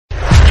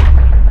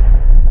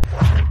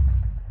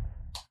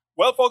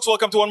Well, folks,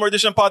 welcome to one more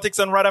edition of Politics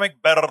and Right. I'm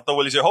Egberto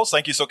Willies, your host.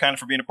 Thank you so kind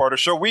for being a part of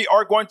the show. We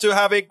are going to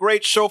have a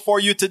great show for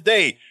you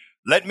today.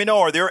 Let me know,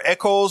 are there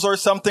echoes or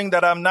something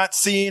that I'm not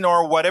seeing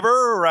or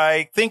whatever?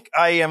 I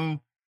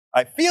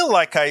feel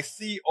like I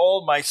see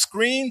all my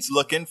screens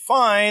looking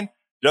fine.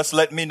 Just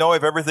let me know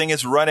if everything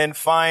is running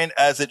fine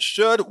as it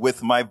should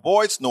with my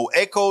voice, no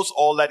echoes,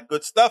 all that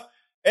good stuff.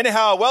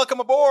 Anyhow, welcome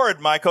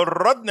aboard, Michael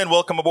Rudnan.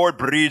 Welcome aboard,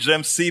 Bridge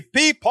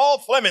MCP. Paul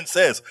Fleming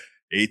says,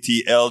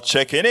 ATL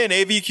checking in.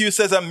 AVQ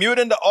says, I'm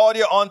muting the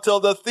audio until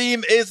the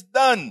theme is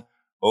done.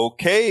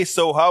 Okay,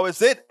 so how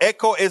is it?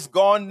 Echo is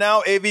gone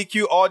now.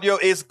 AVQ audio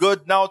is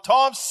good now.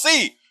 Tom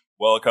C,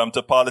 welcome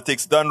to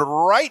Politics Done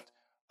Right.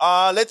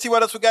 Let's see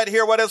what else we got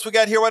here. Okay,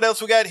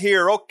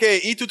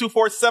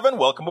 E2247,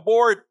 welcome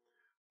aboard.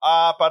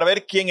 Para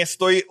ver quién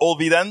estoy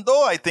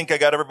olvidando. I think I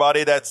got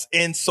everybody that's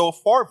in so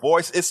far.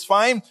 Voice is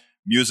fine.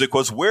 Music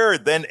was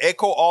weird. Then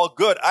echo all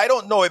good. I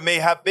don't know. It may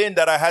have been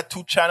that I had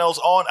two channels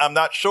on. I'm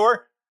not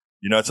sure.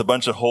 You know, it's a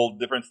bunch of whole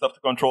different stuff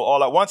to control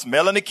all at once.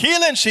 Melanie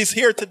Keelan, she's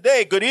here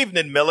today. Good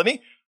evening,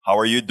 Melanie. How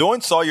are you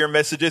doing? Saw your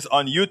messages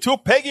on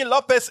YouTube. Peggy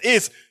Lopez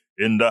is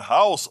in the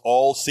house.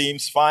 All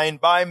seems fine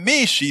by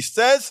me, she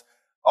says.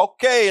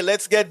 Okay,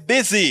 let's get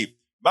busy.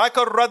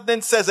 Michael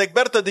Rudnan says,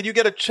 Egberto, did you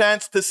get a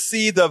chance to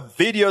see the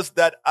videos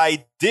that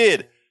I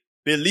did?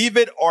 Believe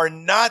it or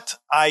not,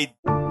 I...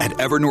 At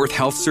Evernorth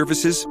Health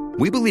Services,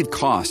 we believe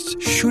costs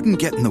shouldn't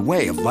get in the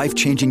way of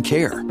life-changing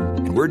care.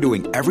 And we're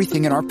doing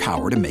everything in our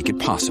power to make it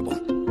possible.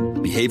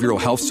 Behavioral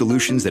health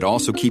solutions that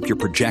also keep your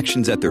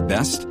projections at their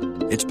best?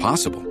 It's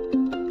possible.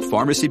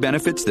 Pharmacy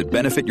benefits that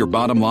benefit your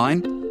bottom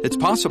line? It's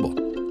possible.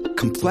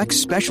 Complex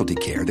specialty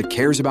care that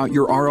cares about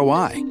your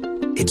ROI?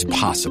 It's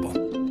possible.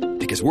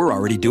 Because we're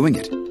already doing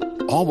it.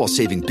 All while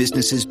saving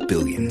businesses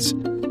billions.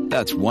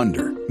 That's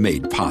Wonder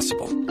made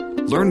possible.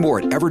 Learn more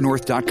at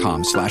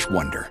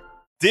evernorth.com/wonder.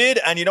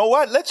 And you know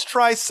what? Let's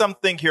try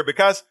something here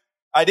because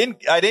I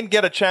didn't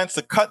get a chance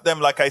to cut them.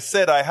 Like I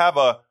said, I have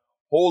a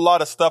whole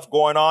lot of stuff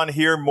going on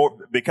here more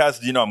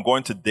because, you know, I'm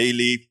going to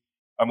daily.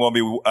 I'm going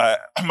to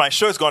be, my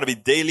show is going to be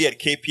daily at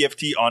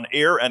KPFT on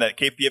air and at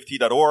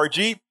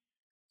kpft.org.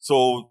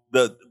 So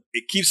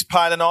it keeps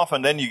piling off.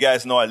 And then you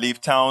guys know I leave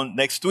town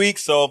next week.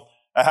 So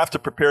I have to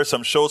prepare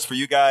some shows for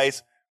you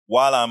guys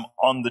while I'm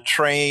on the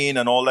train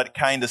and all that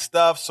kind of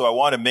stuff. So I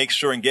want to make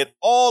sure and get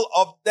all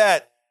of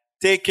that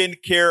taken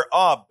care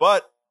of.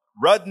 But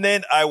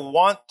Rudnan, I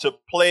want to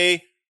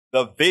play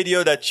the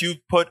video that you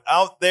put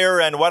out there.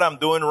 And what I'm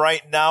doing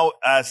right now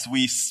as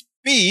we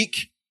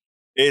speak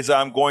is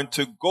I'm going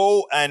to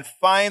go and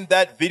find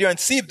that video and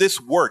see if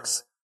this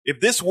works. If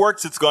this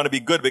works, it's going to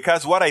be good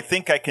because what I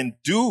think I can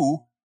do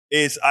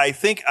is I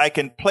think I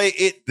can play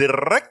it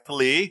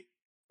directly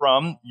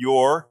from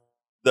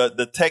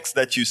the text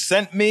that you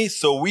sent me.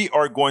 So we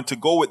are going to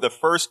go with the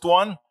first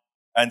one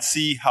and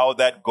see how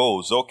that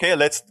goes. Okay,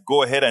 let's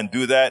go ahead and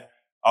do that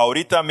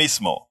ahorita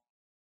mismo.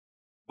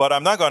 But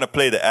I'm not going to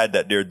play the ad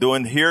that they're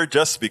doing here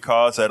just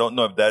because I don't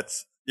know if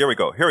that's... Here we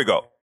go.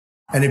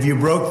 And if you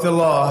broke the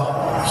law,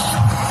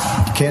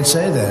 you can't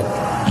say that.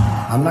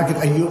 I'm not going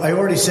to... I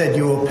already said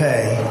you will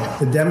pay.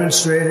 The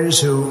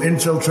demonstrators who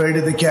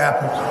infiltrated the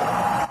Capitol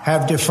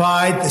have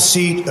defied the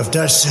seat of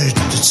justice.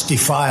 It's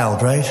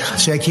defiled, right?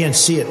 See, I can't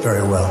see it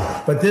very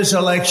well. But this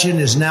election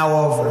is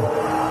now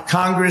over.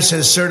 Congress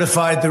has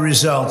certified the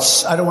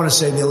results. I don't want to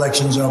say the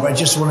election's over. I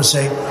just want to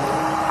say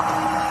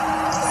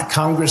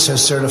Congress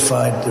has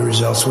certified the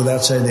results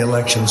without saying the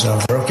election's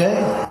over,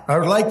 okay? I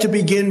would like to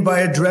begin by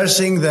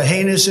addressing the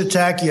heinous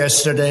attack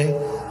yesterday.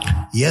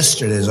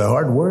 Yesterday is a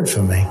hard word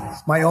for me.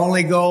 My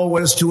only goal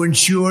was to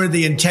ensure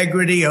the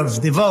integrity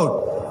of the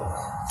vote.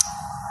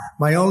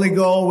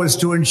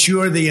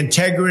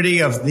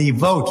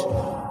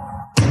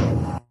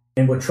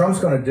 And what Trump's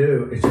going to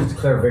do is just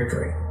declare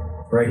victory,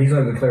 right? He's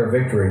going to declare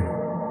victory.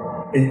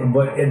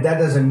 But that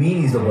doesn't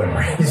mean he's the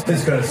winner. He's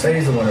just going to say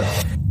he's the winner.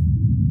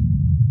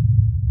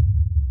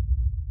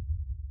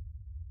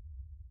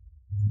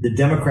 The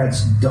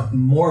Democrats,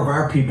 more of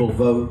our people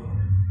vote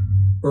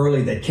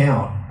early that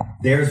count.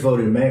 Theirs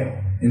voted mail.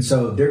 And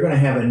so they're going to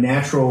have a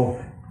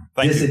natural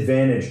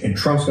disadvantage, and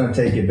Trump's going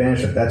to take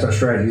advantage of it. That's our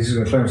strategy. He's going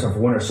to declare himself a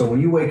winner. So when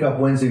you wake up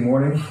Wednesday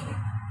morning,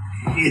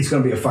 it's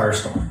going to be a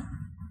firestorm.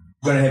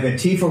 We're going to have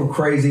Antifa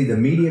crazy, the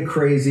media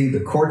crazy,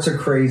 the courts are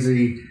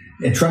crazy,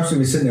 and Trump's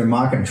going to be sitting there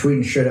mocking,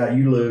 tweeting shit out,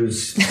 you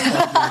lose.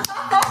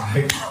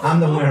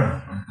 I'm the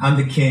winner. I'm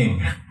the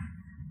king.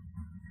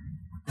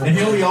 And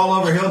he'll be all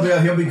over.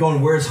 He'll be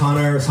going, where's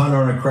Hunter? Is Hunter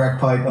on a crack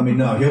pipe? I mean,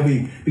 no, he'll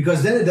be,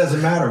 because then it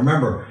doesn't matter.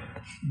 Remember,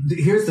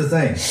 here's the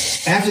thing.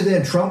 After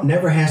that, Trump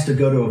never has to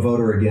go to a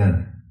voter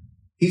again.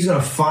 He's going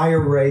to fire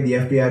Wray, the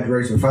FBI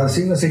director, and fire the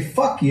scene. He's going to say,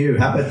 fuck you.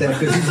 How about that?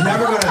 Because he's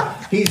never going to,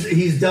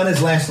 he's done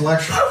his last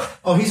election.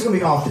 Oh, he's going to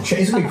be off the chain.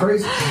 He's going to be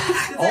crazy.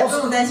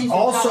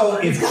 Also,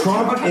 if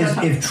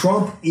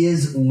Trump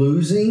is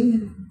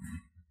losing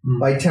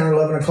by 10 or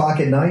 11 o'clock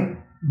at night,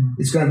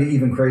 it's going to be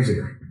even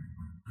crazier.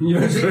 No,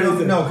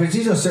 because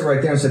he's going to sit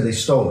right there and say they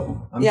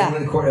stole it.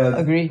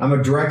 Agree.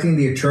 I'm directing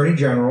the Attorney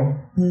General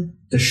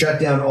to shut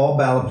down all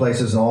ballot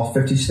places in all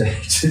 50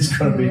 states. It's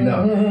going to be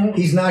no.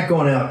 He's not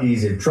going out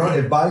easy. If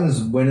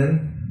Biden's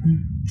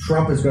winning,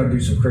 Trump is going to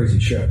do some crazy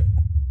shit.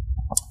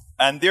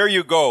 And there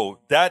you go.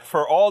 That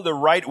for all the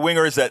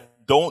right-wingers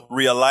that don't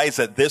realize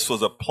that this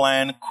was a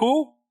planned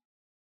coup,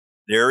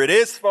 there it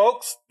is,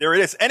 folks. There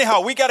it is.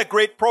 Anyhow, we got a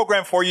great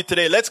program for you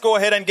today. Let's go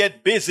ahead and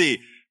get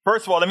busy.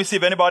 First of all, let me see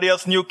if anybody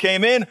else new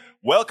came in.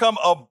 Welcome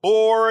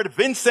aboard,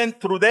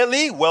 Vincent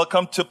Trudelli.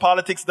 Welcome to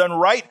Politics Done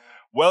Right.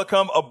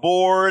 Welcome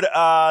aboard.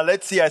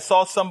 Let's see. I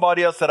saw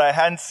somebody else that I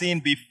hadn't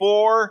seen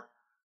before.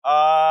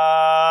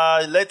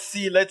 Let's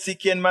see.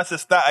 ¿Quién más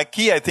está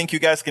aquí? I think you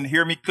guys can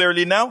hear me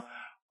clearly now.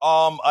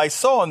 I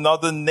saw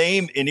another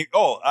name in here.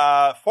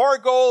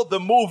 Fargo, the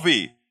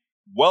movie.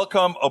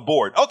 Welcome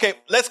aboard. Okay,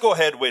 let's go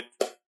ahead with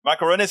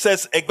Macaroni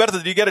says, Egberto,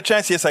 did you get a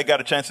chance? Yes, I got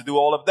a chance to do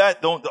all of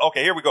that.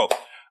 Okay, here we go.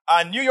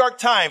 New York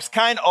Times,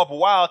 kind of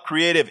wild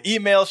creative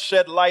emails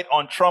shed light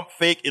on Trump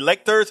fake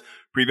electors.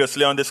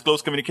 Previously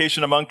undisclosed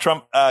communication among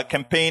Trump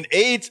campaign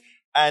aides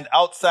and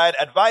outside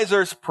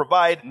advisors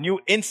provide new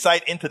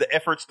insight into the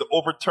efforts to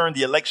overturn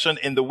the election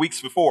in the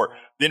weeks before.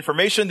 The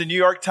information the New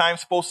York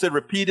Times posted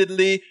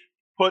repeatedly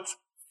puts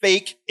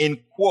fake in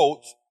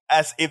quotes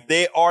as if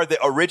they are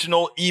the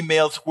original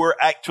emails we're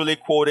actually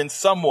quoting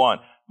someone.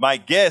 My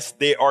guess,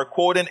 they are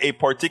quoting a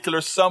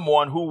particular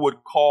someone who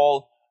would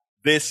call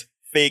this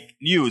fake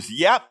news.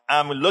 Yep,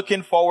 I'm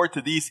looking forward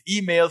to these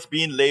emails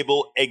being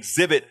labeled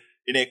exhibit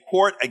in a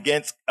court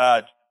against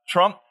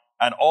Trump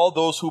and all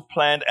those who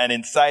planned and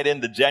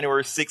incited the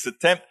January 6th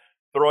attempt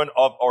throwing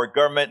off our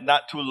government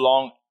not too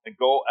long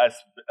ago as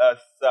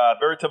a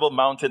veritable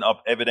mountain of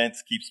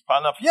evidence keeps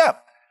piling up. Yeah,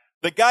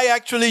 the guy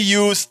actually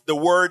used the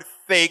word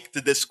fake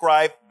to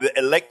describe the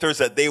electors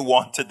that they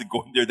wanted to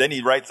go in there. Then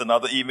he writes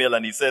another email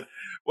and he said,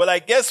 well, I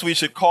guess we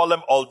should call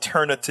them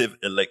alternative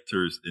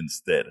electors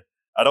instead.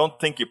 I don't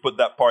think you put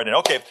that part in.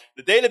 Okay,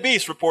 the Daily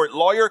Beast report,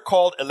 lawyer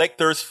called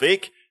electors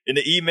fake in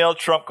the email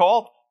Trump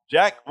called.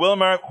 Jack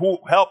Wilmer, who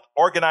helped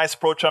organize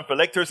pro-Trump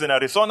electors in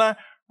Arizona,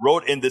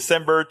 wrote in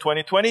December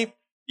 2020,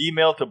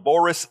 email to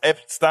Boris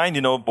Epstein,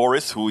 you know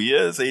Boris, who he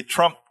is, a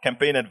Trump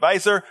campaign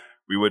advisor,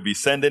 we would be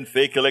sending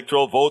fake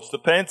electoral votes to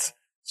Pence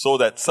so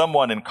that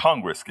someone in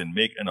Congress can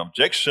make an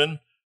objection.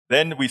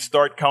 Then we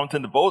start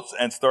counting the votes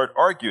and start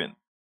arguing.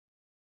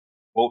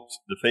 Votes,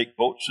 the fake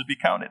votes should be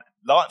counted.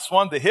 Last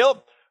one, The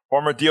Hill.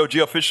 Former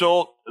DOJ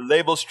official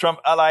labels Trump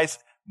allies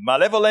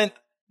malevolent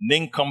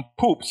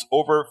nincompoops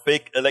over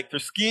fake elector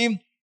scheme.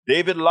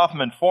 David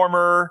Loffman,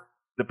 former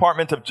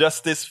Department of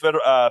Justice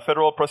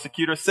federal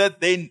prosecutor, said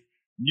they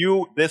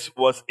knew this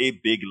was a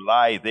big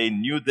lie. They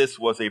knew this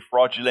was a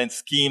fraudulent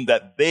scheme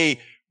that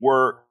they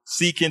were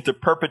seeking to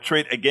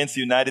perpetrate against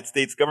the United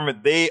States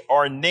government. They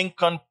are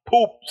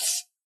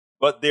nincompoops,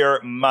 but they're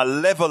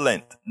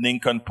malevolent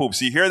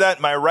nincompoops. You hear that,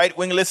 my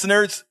right-wing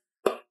listeners?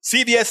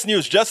 CBS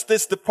News,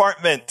 Justice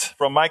Department,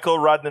 from Michael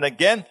Rodman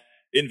again,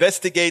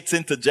 investigates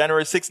into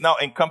January 6th, now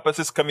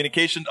encompasses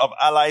communication of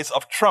allies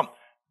of Trump.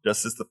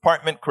 Justice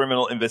Department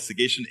criminal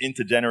investigation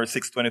into January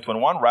 6,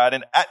 2021,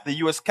 rioting at the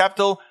U.S.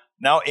 Capitol,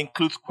 now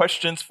includes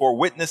questions for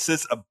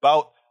witnesses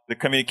about the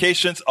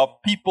communications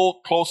of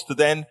people close to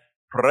then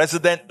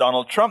President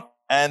Donald Trump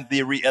and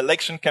the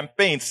re-election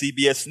campaign.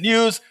 CBS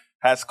News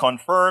has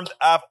confirmed,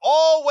 I've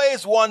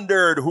always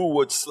wondered who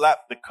would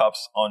slap the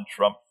cuffs on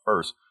Trump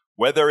first.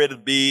 Whether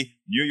it be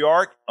New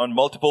York on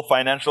multiple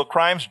financial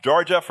crimes,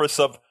 Georgia for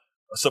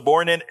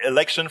suborning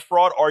election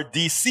fraud, or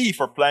D.C.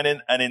 for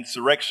planning an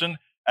insurrection.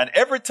 And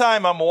every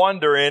time I'm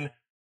wondering,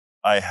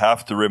 I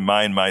have to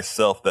remind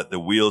myself that the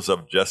wheels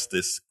of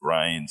justice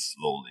grind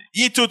slowly.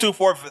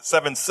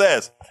 E2247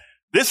 says,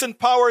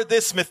 disempower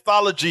this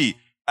mythology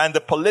and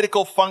the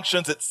political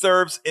functions it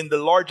serves in the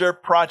larger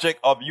project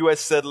of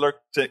U.S. settler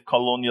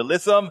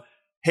colonialism,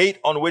 hate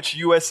on which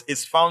U.S.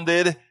 is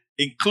founded,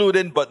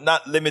 including but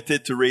not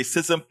limited to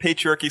racism,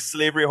 patriarchy,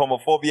 slavery,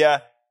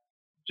 homophobia,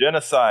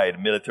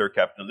 genocide, military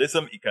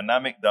capitalism,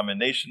 economic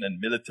domination, and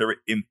military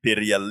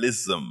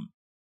imperialism.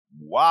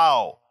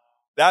 Wow.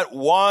 That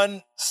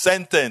one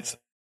sentence,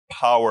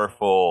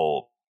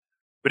 powerful.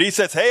 But he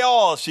says, hey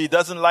all, she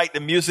doesn't like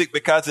the music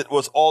because it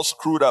was all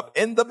screwed up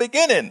in the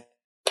beginning.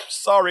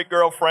 Sorry,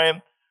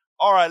 girlfriend.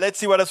 All right, let's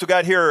see what else we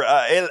got here.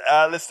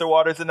 Lister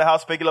Waters in the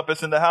house, Peggy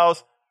Lopez in the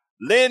house.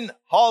 Lynn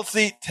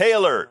Halsey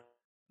Taylor,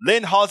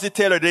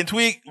 didn't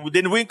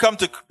we come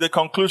to the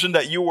conclusion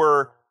that you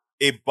were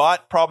a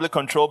bot probably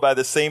controlled by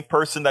the same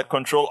person that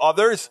control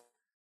others?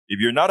 If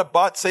you're not a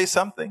bot, say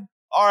something.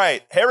 All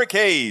right. Herrick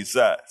Hayes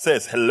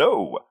says,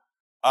 hello.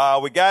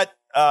 We got,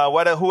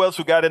 who else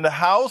we got in the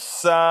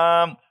house?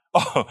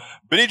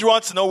 Benij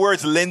wants to know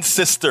where's Lynn's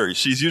sister.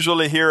 She's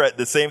usually here at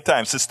the same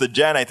time. Sister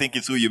Jan, I think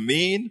is who you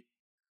mean.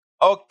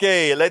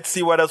 Okay, let's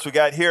see what else we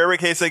got here.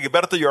 Eric Hayes says,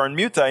 Gilberto, you're on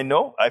mute. I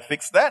know. I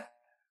fixed that.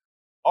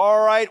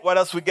 All right, what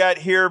else we got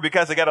here?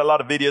 Because I got a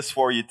lot of videos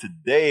for you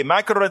today.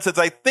 Michael says,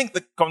 I think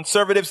the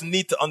conservatives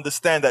need to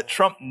understand that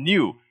Trump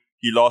knew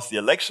he lost the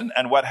election,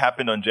 and what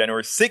happened on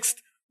January 6th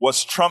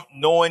was Trump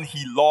knowing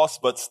he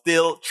lost but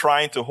still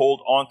trying to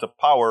hold on to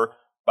power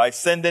by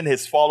sending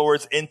his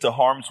followers into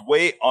harm's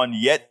way on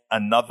yet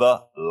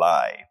another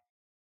lie.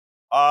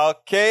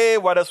 Okay,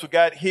 what else we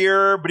got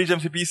here? British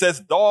MCP says,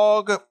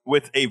 dog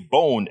with a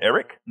bone,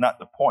 Eric. Not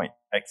the point,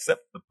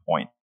 except the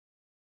point.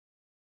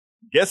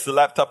 Guess the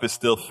laptop is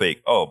still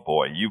fake. Oh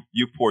boy,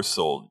 you poor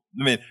soul.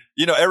 I mean,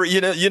 Eric,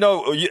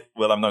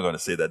 well, I'm not going to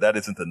say that. That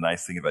isn't a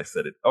nice thing if I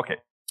said it. Okay.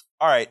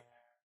 All right.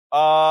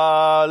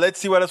 Let's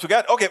see what else we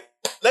got. Okay,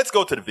 let's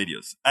go to the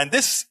videos. And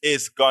this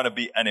is going to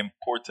be an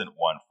important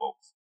one,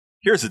 folks.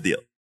 Here's the deal.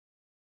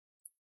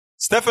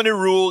 Stephanie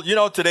Rule,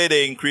 today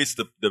they increased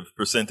the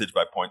percentage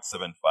by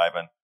 0.75,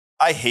 and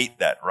I hate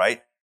that,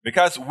 right?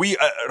 Because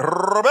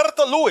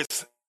Roberto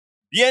Luis,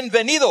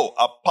 bienvenido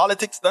a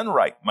Politics Done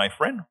Right, my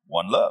friend.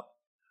 One love.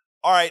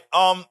 All right,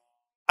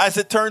 as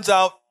it turns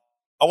out,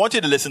 I want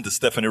you to listen to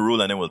Stephanie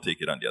Rule, and then we'll take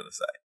it on the other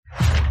side.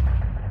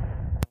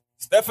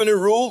 Stephanie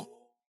Rule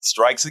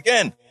strikes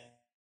again.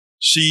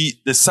 She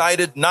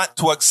decided not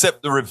to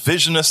accept the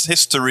revisionist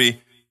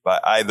history by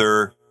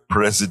either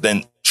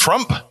President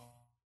Trump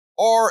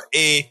or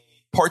a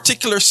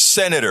particular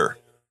senator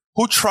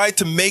who tried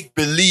to make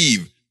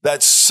believe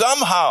that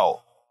somehow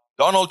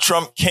Donald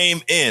Trump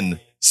came in,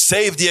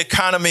 saved the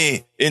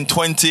economy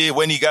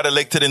when he got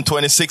elected in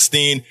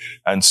 2016,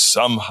 and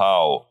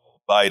somehow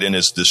Biden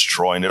is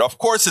destroying it. Of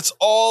course, it's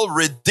all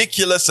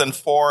ridiculous and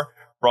far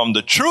from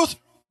the truth,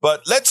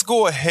 but let's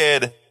go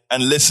ahead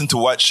and listen to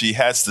what she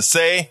has to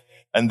say,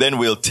 and then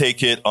we'll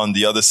take it on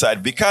the other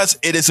side, because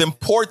it is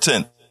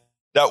important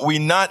that we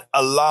not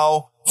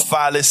allow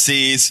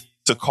fallacies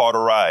to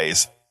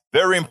cauterize.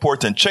 Very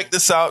important. Check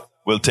this out.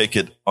 We'll take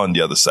it on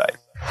the other side.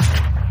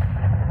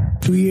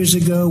 2 years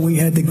ago, we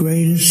had the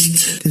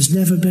greatest. There's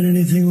never been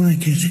anything like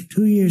it.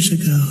 2 years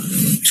ago.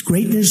 It's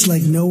greatness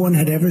like no one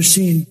had ever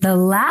seen. The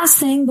last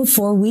thing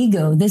before we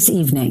go this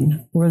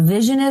evening,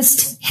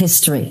 revisionist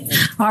history.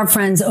 Our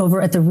friends over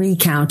at The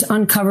Recount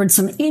uncovered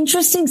some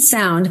interesting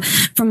sound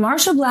from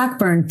Marsha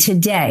Blackburn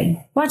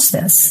today. Watch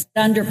this.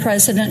 Under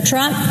President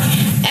Trump,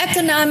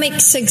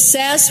 economic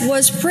success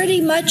was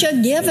pretty much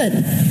a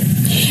given.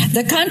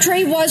 The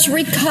country was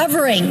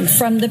recovering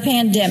from the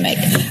pandemic.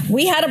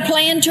 We had a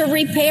plan to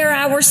repair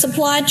our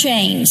supply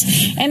chains,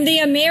 and the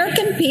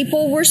American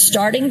people were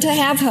starting to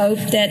have hope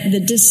that the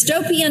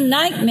dystopian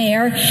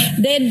nightmare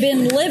they'd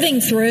been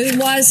living through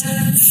was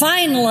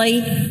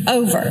finally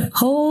over.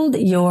 Hold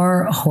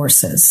your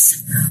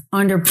horses.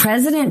 Under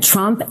President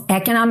Trump,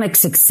 economic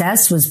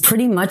success was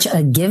pretty much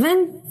a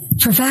given?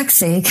 For fact's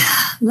sake,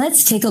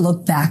 let's take a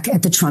look back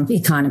at the Trump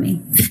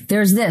economy.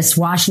 There's this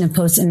Washington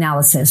Post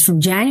analysis from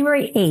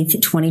January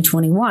 8th,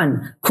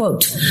 2021.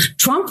 Quote,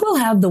 Trump will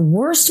have the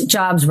worst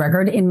jobs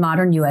record in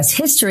modern U.S.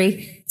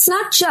 history. It's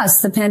not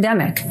just the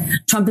pandemic.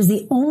 Trump is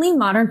the only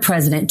modern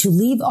president to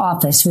leave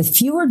office with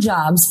fewer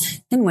jobs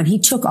than when he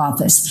took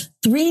office.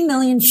 3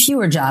 million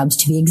fewer jobs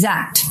to be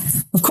exact.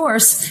 Of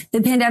course,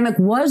 the pandemic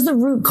was the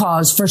root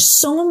cause for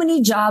so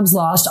many jobs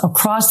lost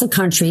across the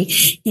country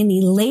in the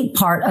late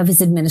part of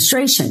his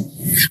administration.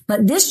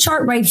 But this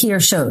chart right here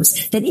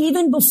shows that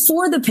even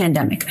before the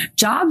pandemic,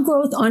 job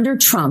growth under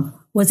Trump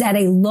was at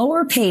a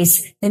lower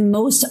pace than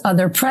most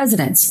other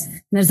presidents.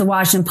 And as the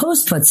Washington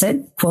Post puts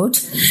it,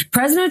 quote,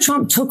 President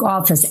Trump took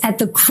office at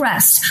the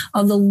crest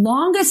of the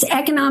longest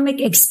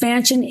economic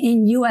expansion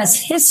in U.S.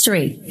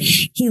 history.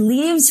 He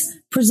leaves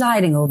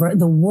presiding over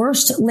the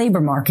worst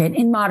labor market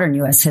in modern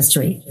U.S.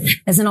 history,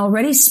 as an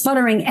already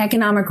sputtering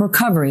economic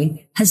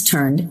recovery has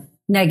turned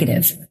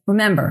negative.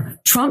 Remember,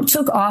 Trump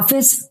took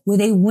office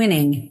with a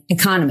winning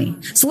economy.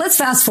 So let's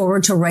fast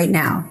forward to right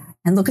now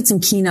and look at some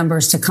key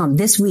numbers to come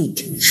this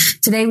week.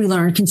 Today, we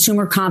learned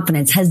consumer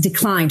confidence has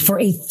declined for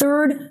a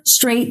third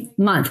straight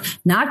month.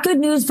 Not good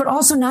news, but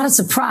also not a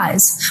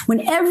surprise.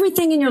 When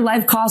everything in your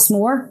life costs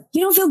more,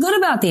 you don't feel good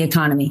about the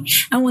economy.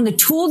 And when the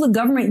tool the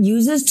government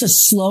uses to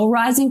slow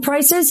rising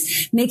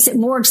prices makes it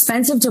more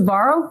expensive to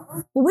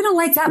borrow, well, we don't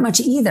like that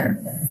much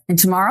either. And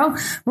tomorrow,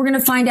 we're going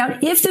to find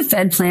out if the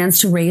Fed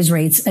plans to raise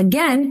rates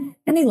again,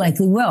 and they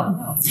likely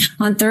will.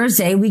 On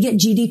Thursday, we get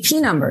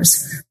GDP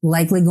numbers,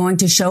 likely going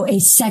to show a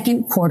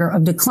second quarter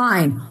of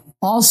decline.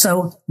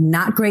 Also,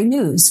 not great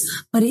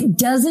news, but it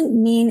doesn't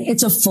mean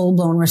it's a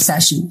full-blown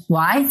recession.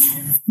 Why?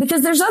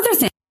 Because there's other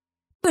things.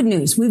 Good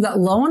news. We've got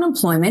low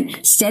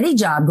unemployment, steady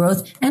job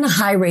growth, and a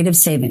high rate of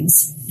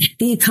savings.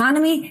 The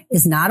economy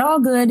is not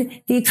all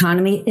good. The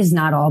economy is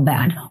not all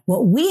bad.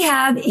 What we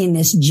have in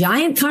this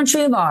giant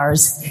country of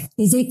ours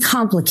is a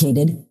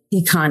complicated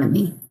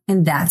economy.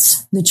 And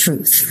that's the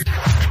truth.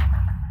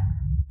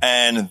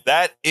 And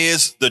that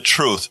is the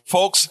truth.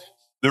 Folks,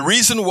 the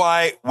reason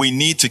why we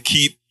need to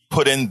keep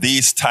putting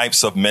these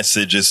types of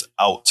messages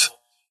out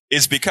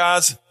is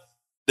because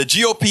the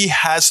GOP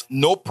has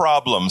no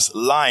problems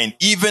lying,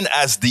 even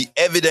as the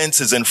evidence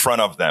is in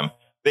front of them.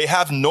 They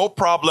have no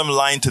problem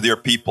lying to their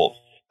people.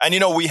 And,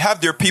 we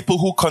have their people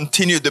who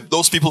continue,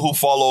 those people who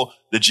follow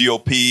the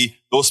GOP,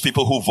 those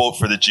people who vote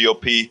for the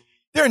GOP.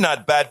 They're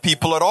not bad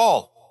people at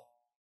all.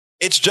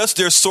 It's just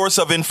their source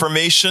of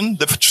information,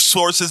 the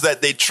sources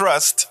that they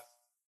trust,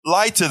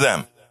 lie to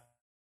them.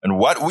 And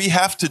what we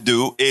have to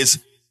do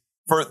is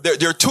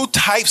there are two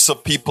types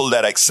of people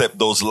that accept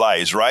those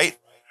lies, right?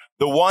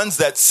 The ones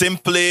that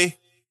simply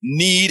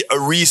need a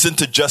reason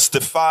to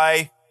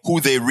justify who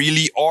they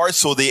really are,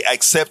 so they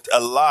accept a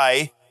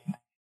lie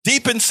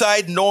deep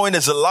inside knowing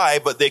it's a lie,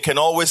 but they can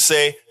always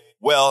say,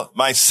 well,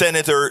 my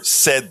senator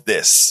said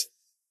this.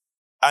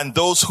 And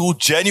those who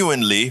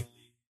genuinely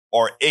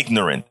are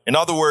ignorant. In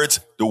other words,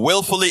 the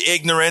willfully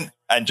ignorant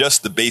and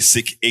just the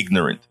basic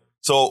ignorant.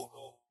 So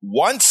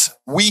once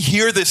we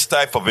hear this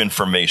type of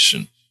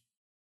information,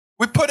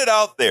 we put it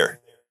out there.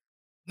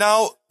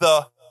 Now,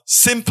 the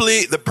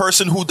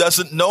person who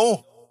doesn't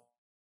know,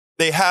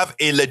 they have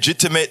a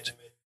legitimate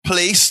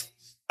place,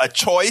 a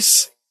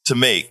choice to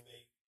make.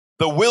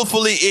 The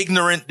willfully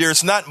ignorant,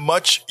 there's not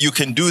much you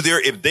can do there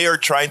if they are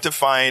trying to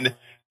find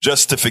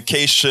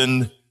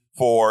justification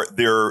for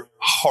their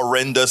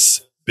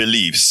horrendous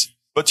beliefs.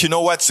 But you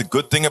know what's the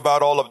good thing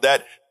about all of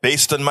that?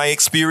 Based on my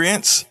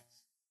experience,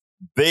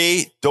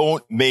 they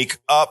don't make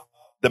up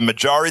the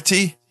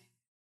majority.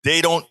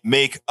 They don't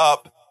make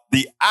up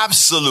the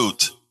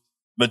absolute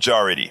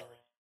majority.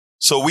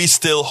 So we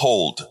still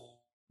hold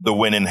the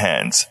winning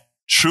hands.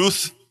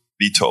 Truth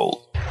be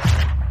told.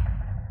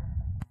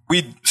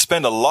 We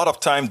spend a lot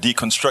of time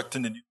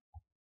deconstructing the news,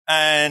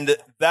 and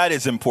that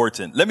is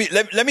important. Let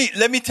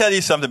me tell you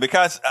something,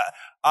 because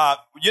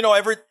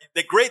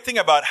the great thing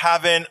about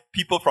having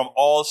people from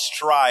all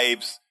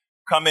stripes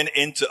coming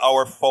into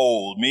our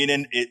fold,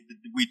 meaning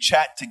we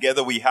chat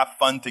together, we have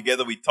fun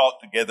together, we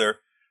talk together,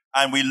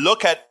 and we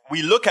look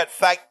at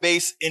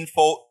fact-based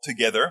info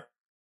together.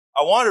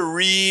 I want to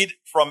read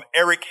from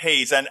Eric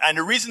Hayes, and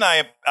the reason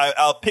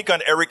I'll pick on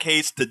Eric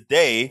Hayes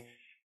today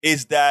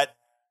is that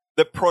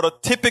the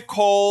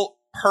prototypical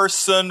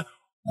person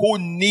who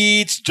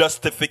needs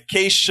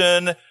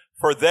justification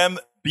for them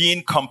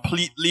being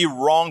completely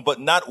wrong, but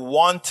not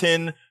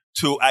wanting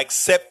to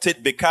accept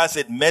it because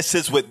it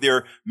messes with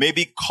their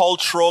maybe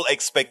cultural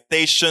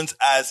expectations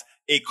as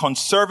a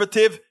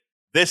conservative,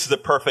 this is the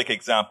perfect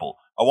example.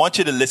 I want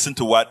you to listen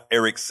to what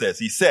Eric says.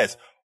 He says,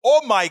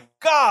 "Oh my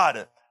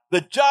God,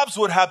 the jobs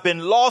would have been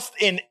lost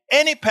in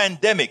any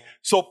pandemic.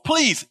 So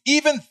please,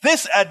 even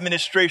this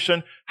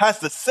administration has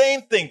the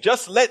same thing.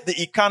 Just let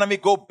the economy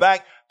go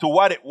back to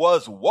what it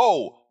was.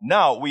 Whoa,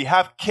 now we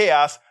have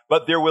chaos,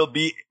 but there will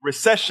be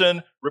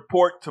recession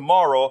report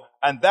tomorrow."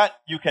 And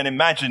that, you can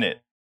imagine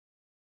it.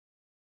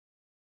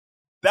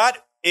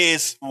 That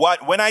is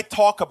when I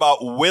talk about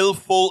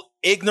willful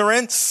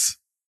ignorance,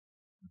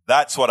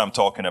 that's what I'm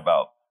talking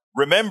about.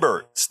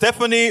 Remember,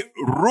 Stephanie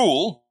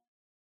Ruhle,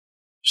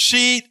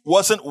 she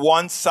wasn't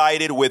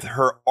one-sided with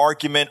her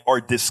argument or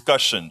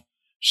discussion.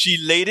 She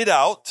laid it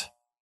out.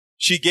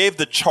 She gave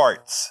the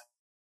charts.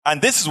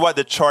 And this is what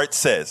the chart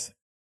says.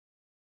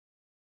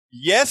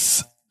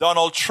 Yes,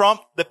 Donald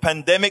Trump, the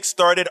pandemic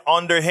started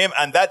under him,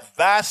 and that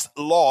vast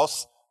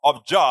loss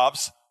of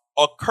jobs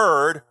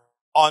occurred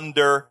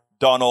under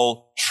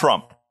Donald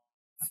Trump.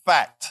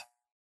 Fact.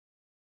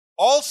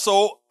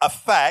 Also a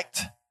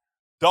fact,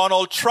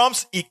 Donald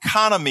Trump's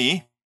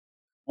economy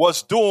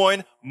was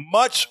doing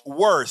much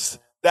worse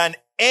than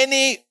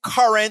any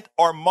current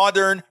or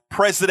modern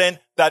president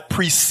that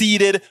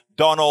preceded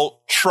Donald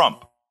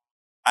Trump.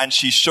 And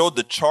she showed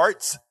the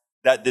charts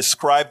that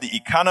describe the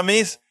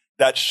economies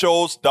that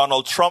shows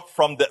Donald Trump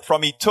from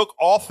he took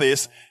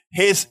office,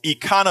 his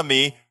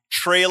economy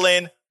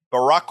trailing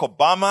Barack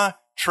Obama,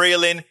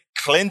 trailing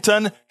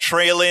Clinton,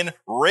 trailing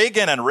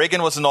Reagan, and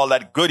Reagan wasn't all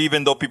that good,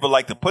 even though people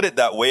like to put it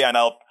that way. And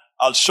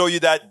I'll show you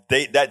that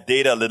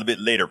data a little bit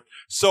later.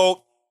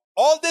 So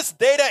all this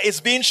data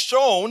is being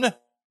shown,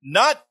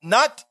 not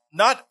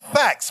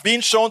facts,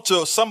 being shown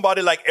to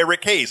somebody like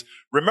Eric Hayes.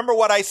 Remember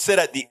what I said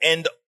at the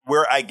end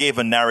where I gave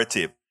a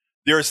narrative.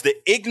 There's the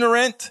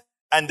ignorant,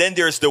 and then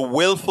there's the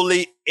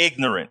willfully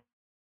ignorant.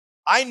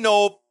 I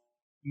know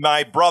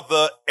my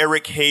brother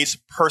Eric Hayes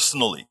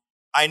personally.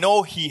 I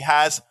know he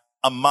has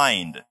a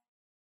mind.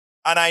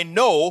 And I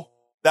know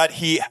that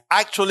he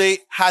actually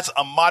has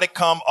a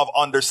modicum of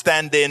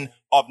understanding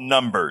of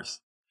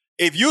numbers.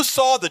 If you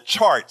saw the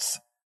charts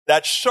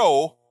that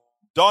show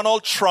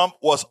Donald Trump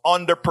was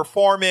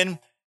underperforming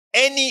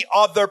any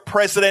other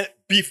president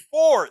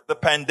before the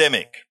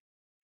pandemic,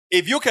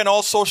 if you can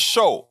also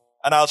show,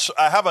 and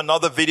I have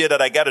another video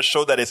that I got to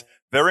show that is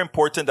very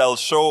important that I'll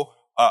show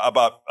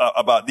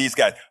about these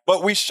guys.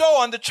 But we show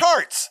on the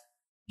charts,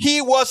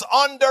 he was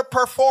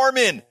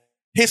underperforming.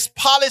 His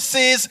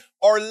policies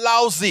are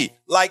lousy,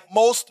 like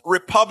most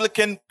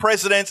Republican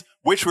presidents,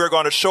 which we're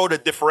going to show the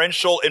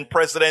differential in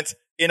presidents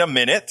in a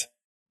minute.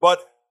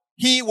 But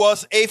he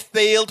was a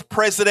failed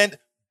president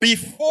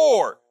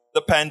before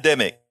the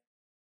pandemic.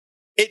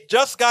 It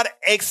just got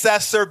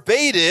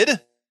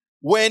exacerbated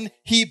when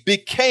he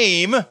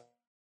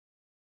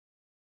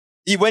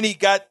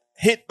got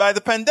hit by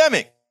the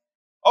pandemic.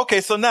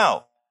 Okay, so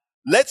now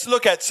let's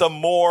look at some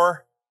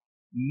more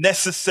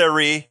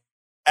necessary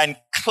and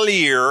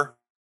clear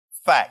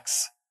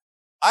facts.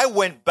 I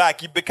went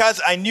back because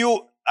I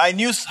knew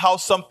how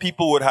some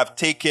people would have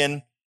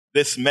taken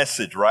this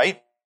message,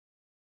 right?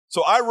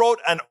 So I wrote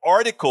an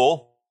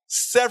article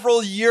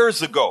several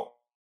years ago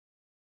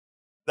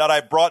that I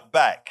brought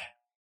back.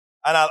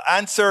 And I'll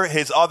answer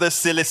his other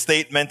silly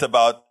statement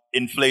about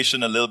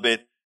inflation a little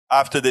bit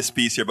after this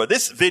piece here. But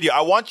this video, I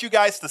want you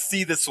guys to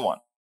see this one.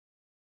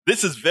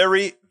 This is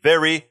very,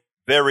 very,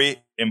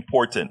 very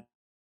important.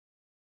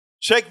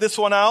 Check this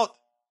one out,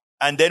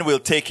 and then we'll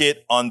take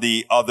it on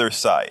the other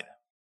side.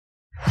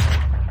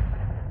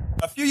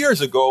 A few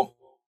years ago,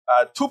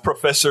 two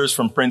professors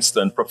from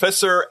Princeton,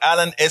 Professor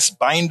Alan S.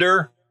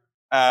 Binder,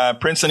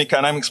 Princeton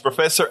economics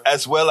professor,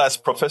 as well as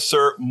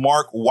Professor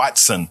Mark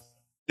Watson,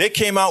 they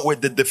came out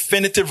with the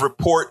definitive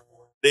report.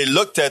 They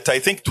looked at, I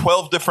think,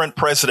 12 different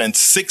presidents,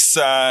 6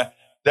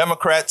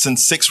 Democrats and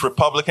 6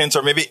 Republicans,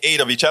 or maybe 8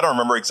 of each. I don't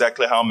remember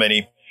exactly how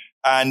many.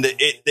 And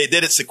they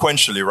did it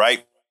sequentially,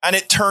 right? And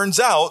it turns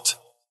out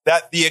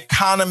that the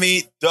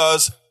economy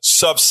does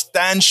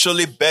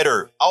substantially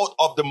better, out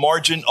of the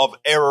margin of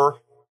error,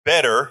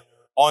 better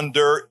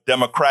under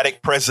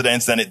Democratic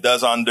presidents than it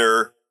does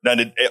under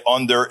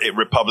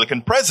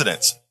Republican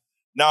presidents.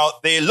 Now,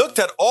 they looked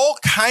at all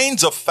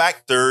kinds of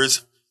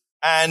factors.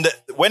 And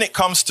when it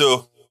comes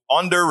to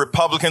under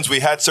Republicans, we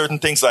had certain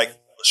things like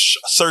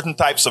certain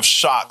types of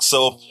shocks.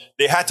 So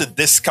they had to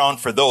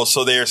discount for those.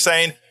 So they're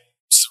saying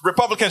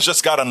Republicans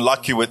just got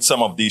unlucky with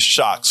some of these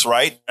shocks,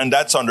 right? And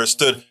that's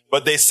understood.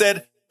 But they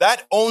said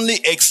that only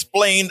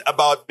explained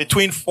about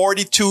between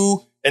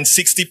 42 and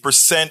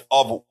 60%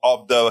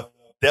 of the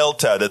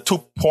delta, the 2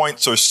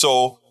 points or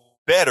so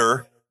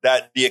better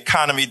that the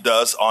economy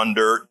does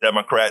under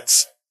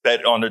Democrats. So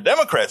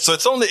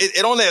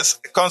it only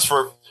comes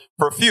for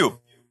a few.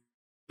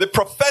 The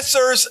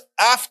professors,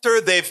 after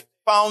they've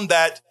found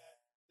that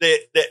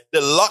the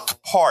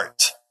luck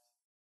part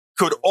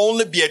could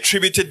only be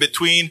attributed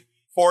between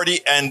 40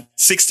 and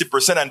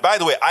 60%. And by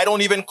the way, I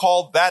don't even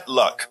call that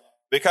luck,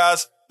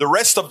 because the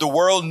rest of the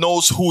world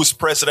knows who's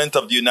president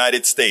of the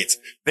United States.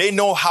 They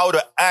know how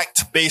to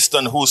act based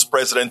on who's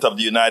president of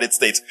the United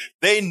States.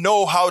 They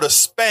know how to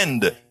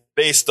spend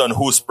based on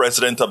who's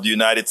president of the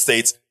United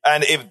States.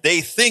 And if they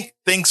think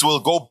things will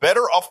go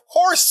better, of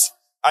course,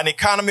 an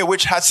economy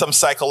which has some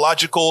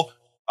psychological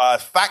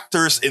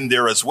factors in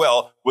there as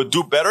well would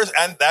do better.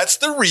 And that's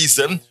the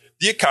reason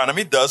the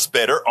economy does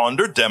better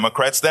under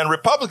Democrats than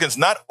Republicans,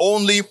 not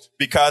only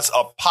because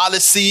of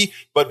policy,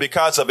 but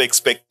because of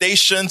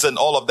expectations and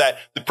all of that.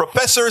 The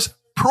professors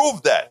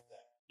proved that.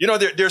 You know,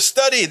 their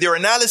study, their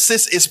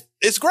analysis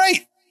is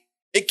great.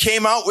 It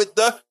came out with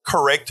the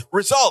correct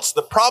results.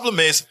 The problem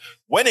is,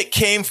 when it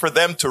came for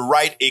them to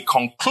write a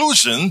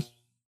conclusion,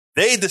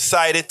 they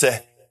decided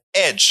to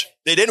edge.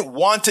 They didn't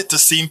want it to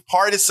seem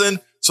partisan.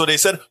 So they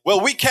said,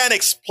 well, we can't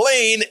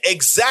explain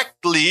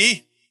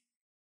exactly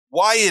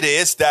why it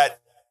is that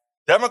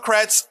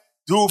Democrats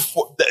do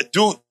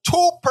 2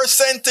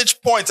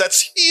 percentage points.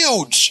 That's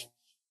huge.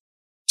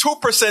 2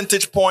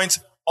 percentage points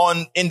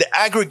in the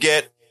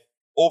aggregate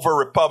over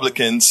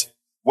Republicans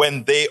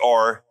when they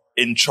are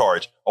in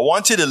charge. I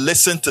want you to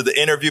listen to the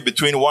interview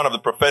between one of the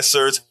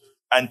professors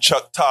and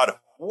Chuck Todd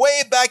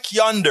way back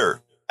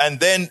yonder. And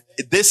then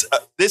this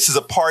is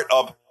a part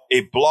of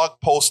a blog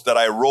post that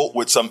I wrote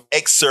with some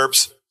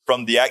excerpts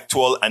from the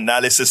actual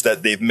analysis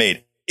that they've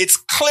made. It's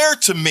clear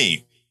to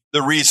me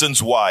the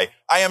reasons why.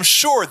 I am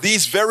sure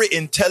these very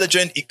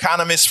intelligent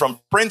economists from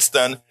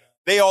Princeton,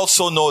 they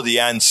also know the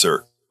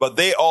answer, but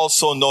they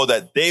also know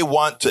that they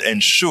want to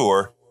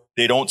ensure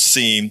they don't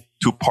seem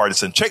too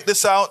partisan. Check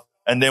this out,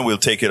 and then we'll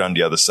take it on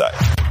the other side.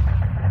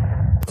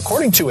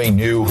 According to a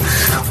new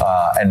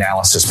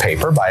analysis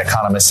paper by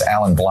economists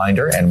Alan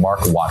Blinder and Mark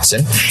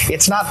Watson,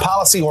 it's not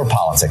policy or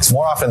politics.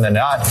 More often than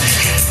not,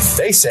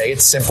 they say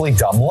it's simply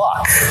dumb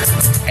luck.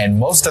 And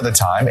most of the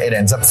time, it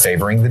ends up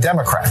favoring the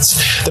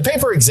Democrats. The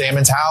paper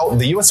examines how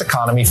the U.S.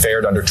 economy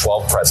fared under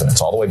 12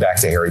 presidents, all the way back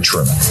to Harry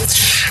Truman.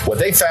 What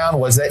they found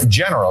was that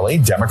generally,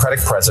 Democratic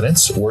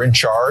presidents were in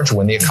charge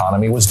when the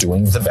economy was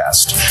doing the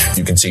best.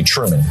 You can see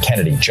Truman,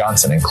 Kennedy,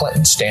 Johnson, and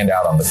Clinton stand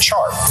out on the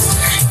chart.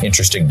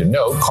 Interesting to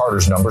note,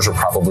 Carter's numbers are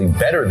probably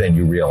better than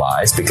you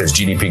realize because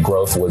GDP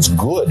growth was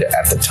good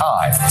at the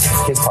time.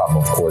 His problem,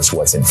 of course,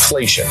 was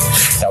inflation.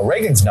 Now,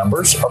 Reagan's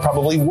numbers are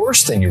probably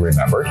worse than you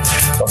remembered.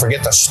 Don't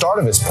forget the start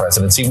of his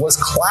presidency was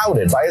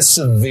clouded by a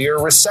severe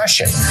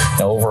recession.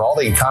 Now, overall,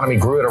 the economy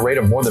grew at a rate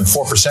of more than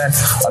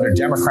 4% under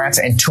Democrats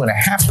and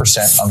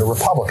 2.5% under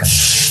Republicans.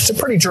 It's a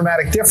pretty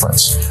dramatic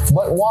difference.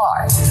 But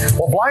why?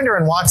 Well, Blinder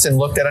and Watson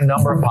looked at a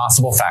number of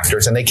possible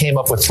factors, and they came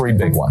up with 3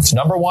 big ones.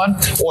 Number 1,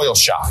 oil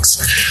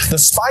shocks. The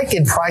spike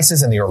in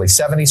prices in the early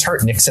 70s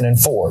hurt Nixon and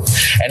Ford,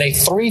 and a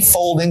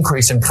 3-fold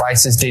increase in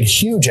prices did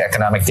huge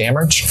economic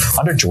damage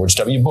under George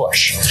W.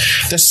 Bush.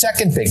 The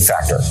second big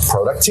factor,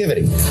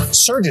 productivity.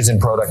 Surges in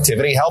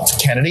productivity helped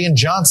Kennedy and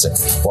Johnson,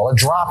 while a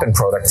drop in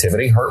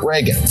productivity hurt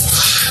Reagan.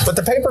 But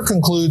the paper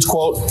concludes,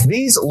 quote,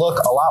 these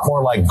look a lot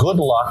more like good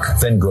luck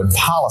than good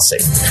policy.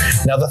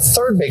 Now, the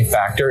third big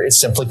factor is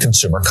simply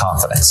consumer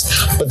confidence.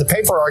 But the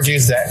paper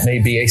argues that may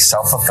be a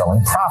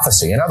self-fulfilling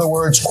prophecy. In other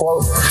words,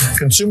 quote,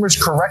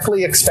 consumers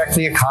correctly expect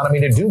the economy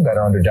to do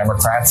better under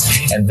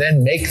Democrats and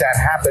then make that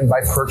happen by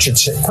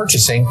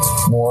purchasing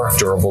more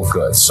durable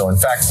goods. So, in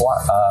fact,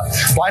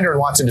 Blinder and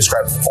Watson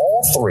describe all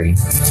all three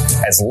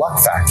as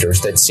luck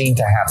factors that seem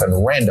to happen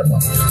randomly.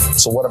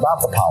 So what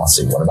about the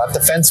policy? What about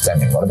defense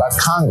spending? What about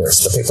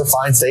Congress? The paper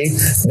finds they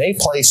may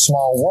play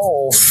small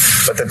roles,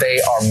 but that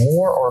they are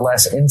more or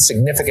less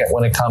insignificant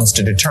when it comes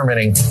to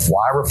determining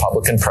why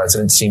Republican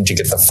presidents seem to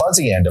get the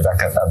fuzzy end of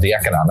the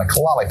economic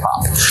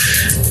lollipop.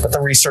 But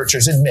the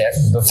researchers admit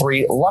the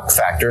three luck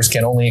factors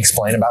can only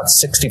explain about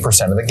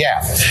 60% of the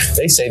gap.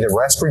 They say the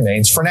rest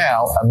remains, for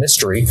now, a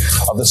mystery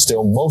of the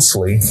still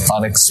mostly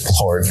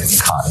unexplored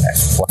continent.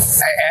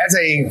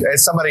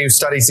 As somebody who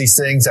studies these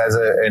things,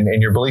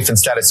 in your belief in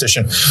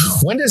statistician,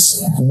 when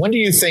do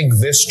you think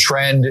this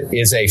trend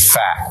is a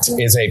fact,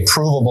 is a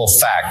provable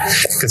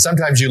fact? Because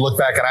sometimes you look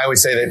back, and I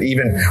always say that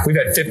even we've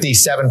had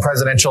 57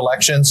 presidential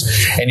elections,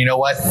 and you know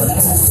what?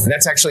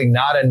 That's actually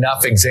not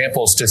enough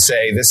examples to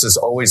say this is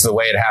always the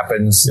way it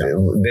happens,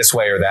 this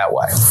way or that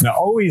way. Now,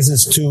 always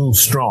is too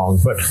strong,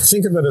 but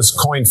think of it as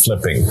coin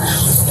flipping.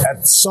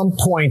 At some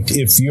point,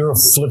 if you're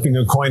flipping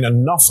a coin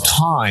enough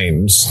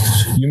times,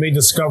 you may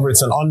discover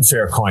it's an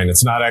unfair coin.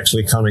 It's not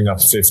actually coming up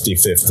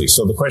 50-50.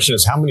 So the question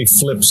is, how many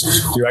flips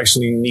do you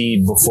actually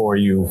need before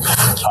you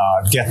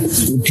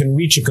can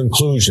reach a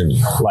conclusion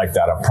like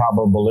that, a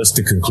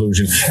probabilistic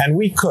conclusion? And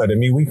we could. I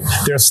mean,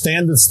 there are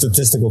standard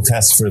statistical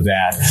tests for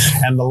that.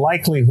 And the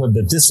likelihood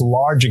that this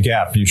large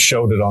gap, you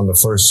showed it on the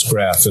first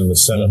graph in the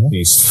setup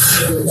piece,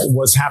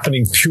 was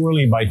happening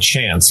purely by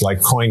chance,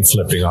 like coin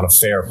flipping on a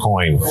fair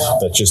coin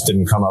that just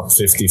didn't come up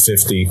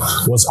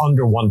 50-50, was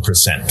under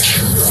 1%.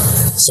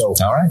 So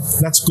all right,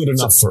 that's good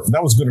enough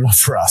that was good enough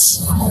for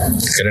us.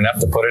 Good enough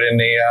to put it in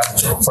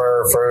the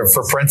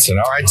for Princeton.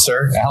 All right,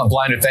 sir. Alan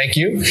Blinder, thank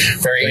you.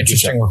 Very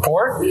interesting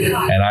report.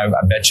 And I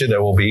bet you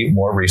there will be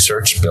more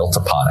research built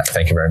upon it.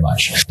 Thank you very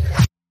much.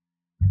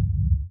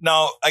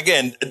 Now,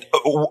 again,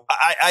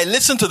 I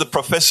listened to the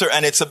professor,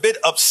 and it's a bit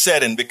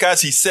upsetting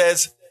because he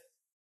says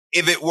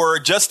if it were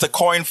just a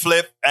coin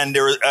flip and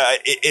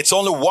it's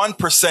only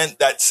 1%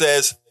 that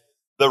says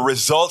the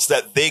results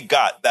that they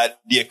got, that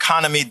the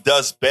economy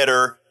does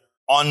better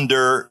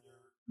under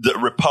the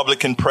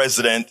Republican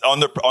president,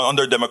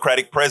 under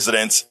Democratic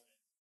presidents,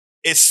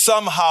 it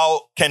somehow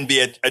can be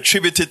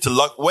attributed to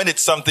luck when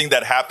it's something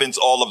that happens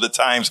all of the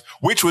times,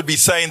 which would be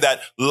saying that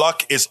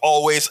luck is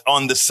always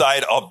on the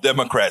side of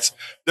Democrats.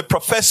 The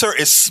professor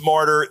is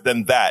smarter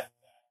than that,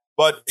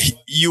 but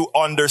you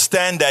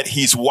understand that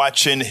he's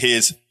watching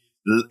his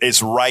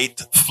right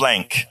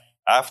flank.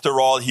 After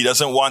all, he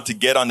doesn't want to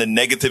get on the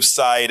negative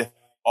side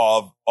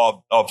of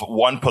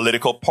one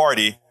political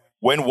party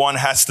when one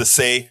has to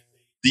say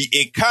the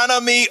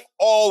economy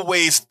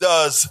always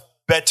does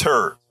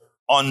better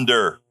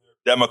under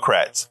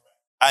Democrats.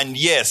 And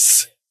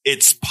yes,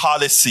 it's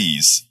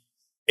policies.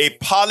 A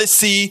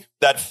policy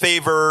that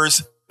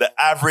favors the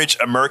average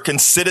American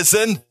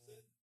citizen,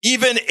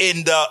 even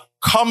in the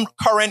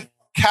current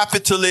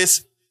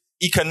capitalist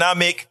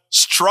economic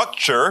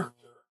structure,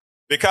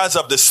 because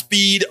of the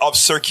speed of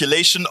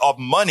circulation of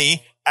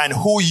money and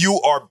who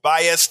you are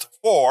biased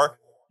for,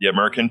 the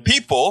American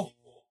people,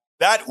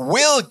 that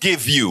will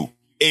give you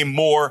a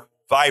more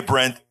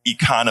vibrant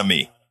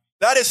economy.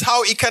 That is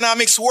how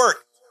economics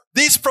work.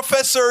 These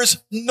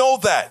professors know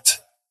that.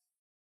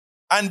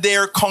 And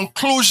their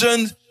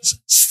conclusions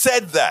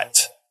said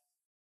that.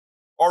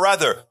 Or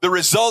rather, the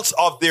results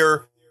of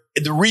the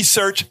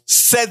research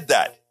said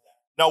that.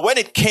 Now, when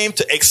it came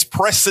to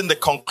expressing the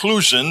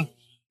conclusion,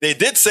 they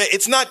did say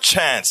it's not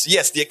chance.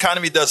 Yes, the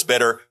economy does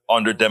better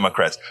under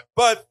Democrats.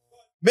 But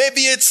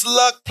maybe it's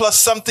luck plus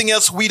something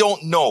else we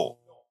don't know.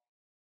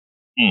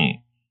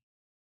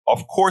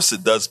 Of course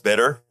it does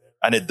better.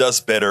 And it does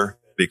better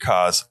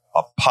because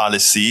of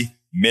policy,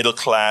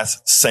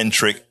 middle-class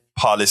centric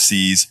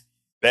policies,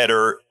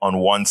 better on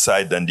one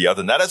side than the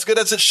other. Not as good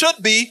as it should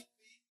be,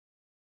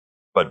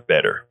 but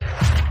better.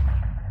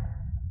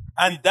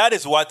 And that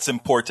is what's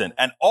important.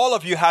 And all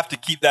of you have to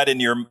keep that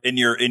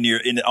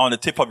on the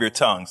tip of your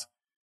tongues.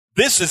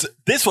 This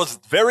was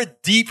very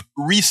deep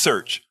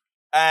research.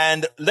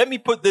 And let me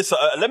put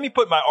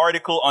my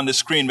article on the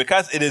screen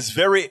because it is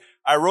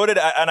I wrote it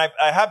and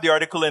I have the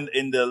article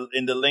in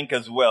the link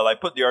as well. I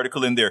put the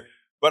article in there.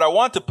 But I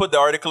want to put the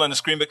article on the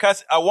screen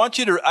because I want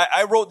you to,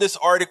 I wrote this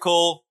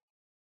article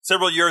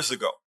several years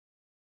ago.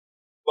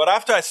 But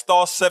after I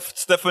saw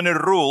Stephanie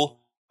Ruhle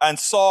and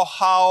saw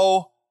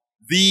how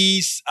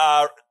these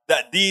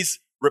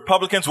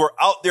Republicans were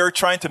out there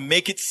trying to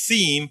make it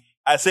seem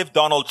as if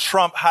Donald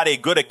Trump had a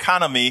good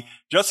economy,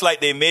 just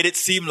like they made it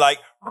seem like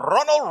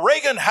Ronald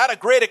Reagan had a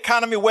great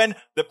economy when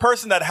the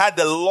person that had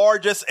the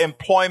largest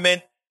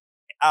employment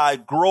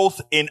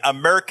growth in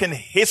American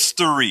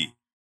history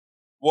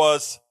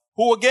was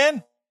who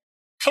again?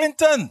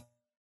 Clinton.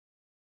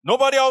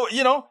 Nobody,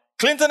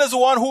 Clinton is the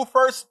one who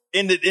first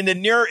in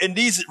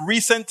these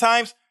recent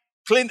times.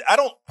 Clinton, I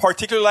don't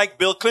particularly like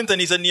Bill Clinton.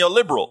 He's a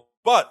neoliberal,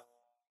 but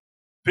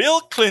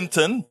Bill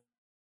Clinton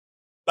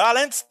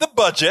balanced the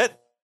budget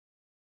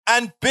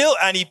and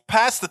he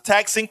passed the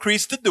tax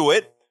increase to do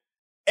it.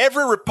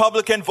 Every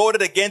Republican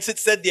voted against it,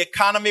 said the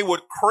economy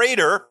would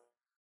crater.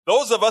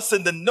 Those of us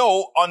in the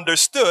know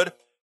understood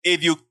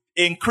if you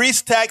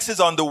increase taxes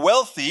on the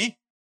wealthy,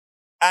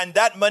 and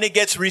that money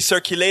gets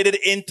recirculated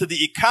into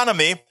the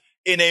economy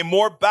in a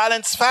more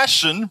balanced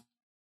fashion,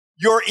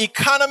 your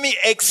economy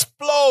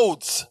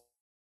explodes.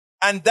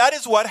 And that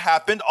is what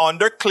happened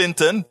under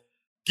Clinton,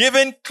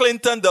 giving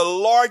Clinton the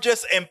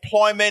largest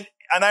employment.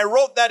 And I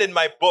wrote that in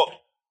my book,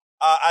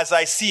 as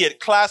I see it,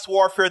 Class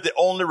Warfare, the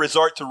Only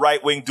Resort to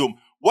Right-Wing Doom.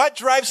 What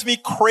drives me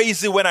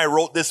crazy when I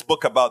wrote this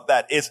book about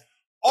that is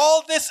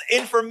all this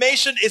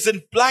information is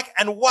in black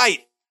and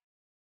white.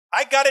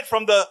 I got it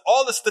from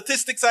all the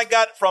statistics I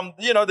got from,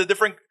 the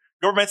different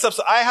government stuff.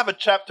 So I have a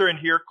chapter in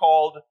here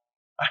called,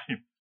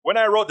 when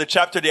I wrote the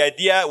chapter, the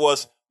idea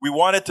was we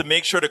wanted to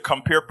make sure to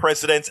compare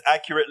presidents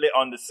accurately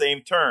on the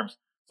same terms.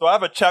 So I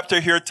have a chapter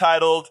here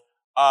titled,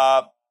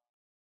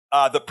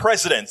 The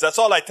Presidents. That's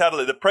all I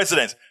titled it, The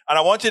Presidents. And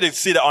I want you to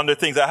see the under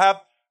things. I have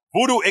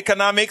Voodoo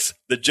Economics,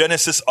 the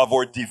genesis of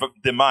our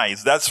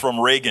demise. That's from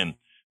Reagan.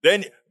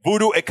 Then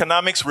Voodoo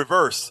Economics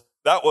Reverse.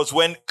 That was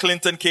when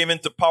Clinton came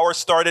into power,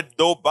 started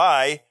though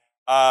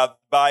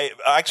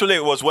actually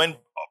it was when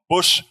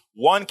Bush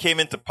 1 came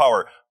into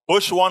power.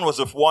 Bush 1 was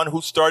the one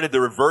who started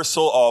the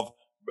reversal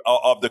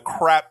of the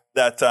crap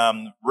that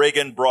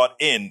Reagan brought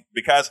in,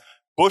 because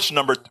Bush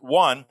number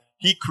 1,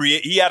 he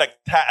had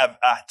a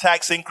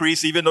tax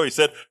increase, even though he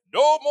said,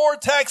 no more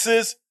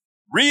taxes,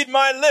 read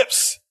my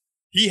lips.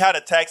 He had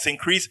a tax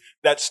increase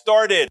that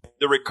started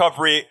the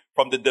recovery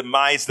from the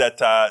demise that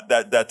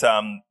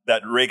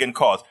Reagan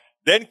caused.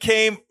 Then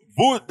came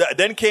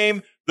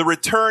the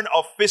return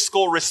of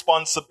fiscal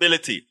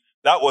responsibility.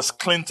 That was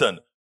Clinton.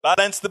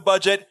 Balanced the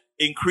budget,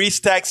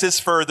 increased taxes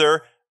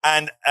further,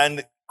 and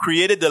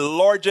created the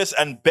largest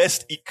and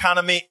best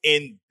economy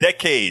in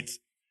decades.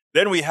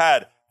 Then we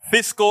had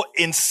fiscal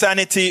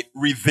insanity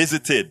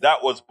revisited.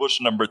 That was Bush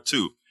number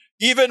 2.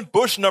 Even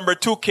Bush number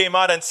 2 came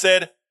out and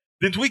said,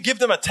 didn't we give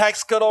them a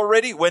tax cut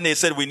already? When they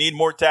said we need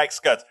more tax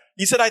cuts.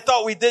 He said, I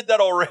thought we did that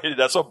already.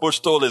 That's what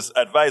Bush told his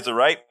advisor,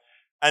 right?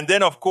 And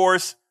then, of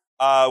course,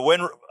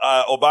 when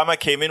Obama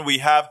came in, we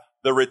have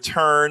the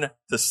return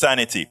to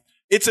sanity.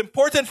 It's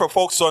important for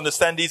folks to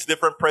understand these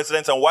different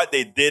presidents and what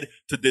they did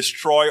to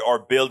destroy or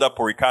build up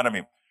our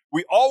economy.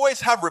 We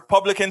always have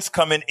Republicans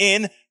coming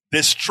in,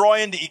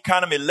 destroying the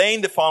economy,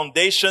 laying the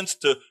foundations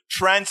to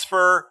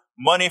transfer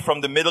money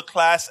from the middle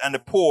class and the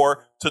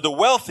poor to the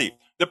wealthy.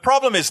 The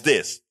problem is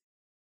this.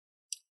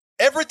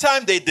 Every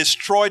time they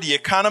destroy the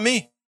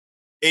economy,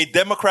 a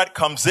Democrat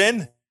comes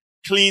in,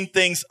 clean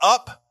things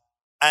up,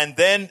 and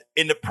then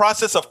in the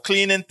process of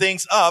cleaning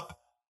things up,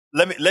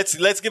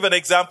 let's give an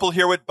example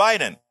here with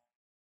Biden.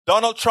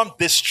 Donald Trump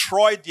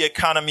destroyed the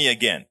economy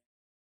again.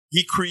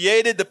 He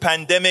created the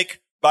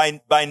pandemic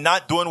by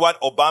not doing what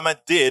Obama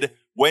did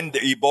when the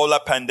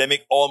Ebola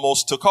pandemic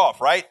almost took off,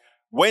 right?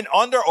 When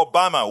under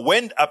Obama,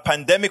 when a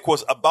pandemic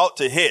was about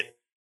to hit,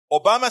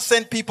 Obama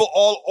sent people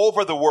all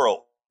over the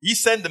world. He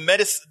sent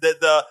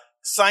the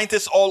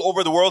scientists all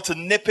over the world to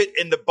nip it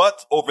in the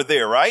butt over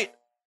there, right?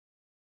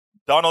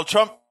 Donald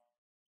Trump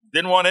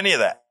didn't want any of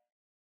that.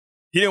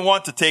 He didn't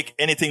want to take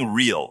anything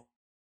real.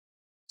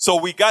 So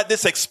we got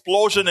this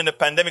explosion in the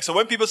pandemic. So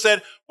when people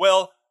said,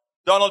 well,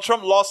 Donald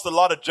Trump lost a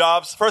lot of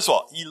jobs. First of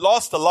all, he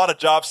lost a lot of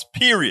jobs,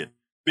 period.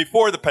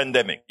 Before the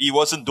pandemic, he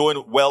wasn't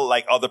doing well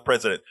like other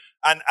presidents.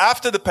 And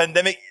after the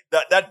pandemic,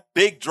 that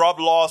big job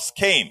loss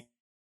came.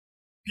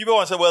 People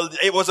want to say, well,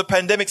 it was a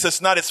pandemic, so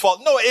it's not his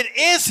fault. No, it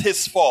is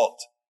his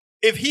fault.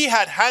 If he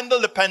had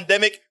handled the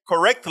pandemic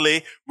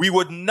correctly, we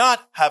would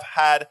not have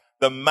had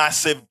the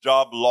massive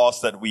job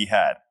loss that we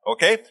had.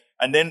 Okay?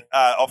 And then,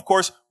 of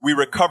course, we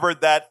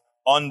recovered that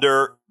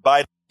under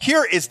Biden.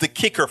 Here is the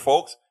kicker,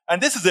 folks.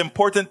 And this is the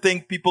important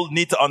thing people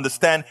need to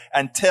understand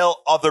and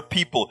tell other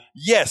people.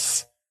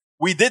 Yes,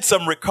 we did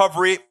some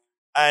recovery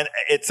and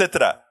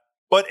etc.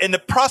 But in the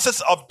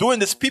process of doing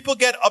this, people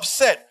get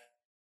upset.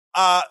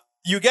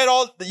 You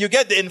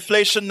get the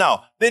inflation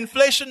now. The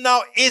inflation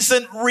now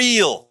isn't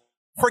real.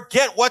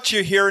 Forget what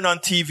you're hearing on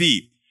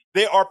TV.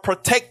 They are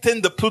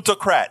protecting the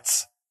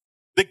plutocrats.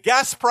 The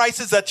gas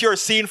prices that you're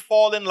seeing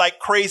falling like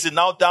crazy,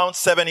 now down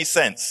 70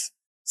 cents.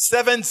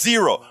 70,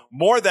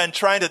 more than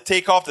trying to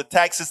take off the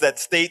taxes that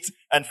states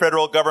and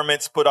federal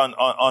governments put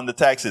on the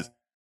taxes.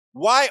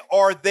 Why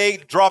are they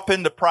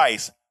dropping the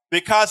price?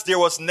 Because there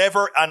was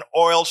never an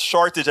oil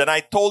shortage. And I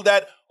told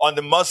that on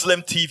the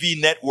Muslim TV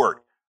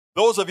network.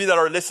 Those of you that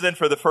are listening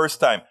for the first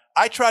time,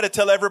 I try to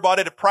tell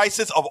everybody the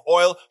prices of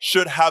oil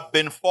should have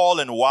been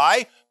falling.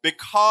 Why?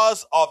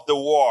 Because of the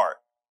war.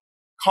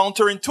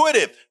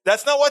 Counterintuitive.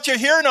 That's not what you're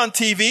hearing on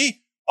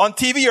TV. On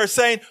TV, you're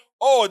saying,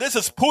 oh, this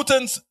is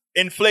Putin's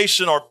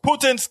inflation or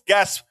Putin's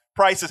gas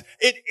prices.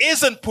 It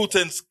isn't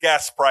Putin's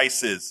gas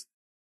prices.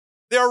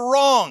 They're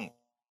wrong.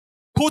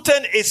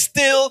 Putin is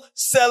still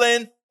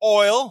selling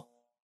oil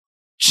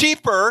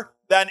cheaper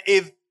than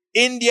if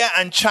India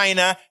and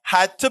China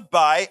had to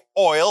buy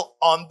oil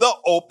on the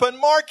open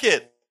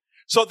market.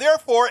 So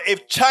therefore,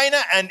 if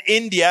China and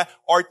India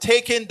are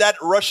taking that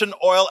Russian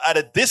oil at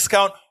a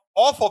discount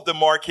off of the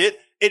market,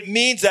 it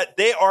means that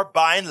they are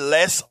buying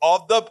less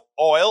of the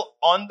oil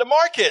on the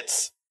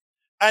markets.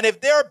 And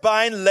if they're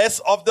buying less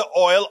of the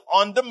oil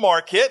on the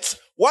markets,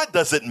 what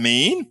does it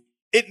mean?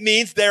 It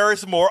means there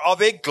is more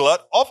of a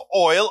glut of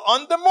oil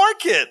on the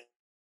market.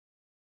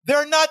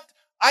 They're not,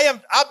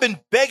 I've been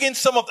begging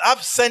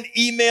I've sent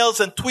emails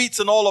and tweets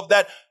and all of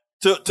that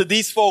to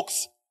these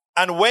folks.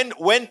 And when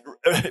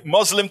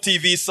Muslim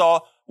TV saw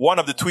one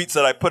of the tweets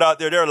that I put out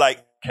there, they're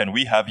like, can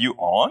we have you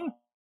on? And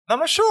I'm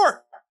not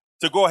sure.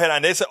 To go ahead,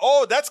 and they say,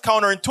 oh, that's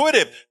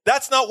counterintuitive.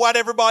 That's not what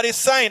everybody's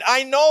saying.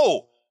 I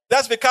know.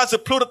 That's because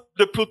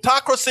the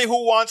plutocracy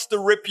who wants to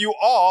rip you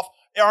off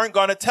aren't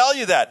going to tell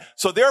you that.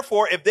 So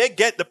therefore, if they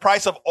get the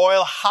price of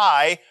oil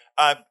high,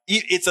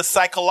 it's a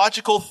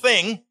psychological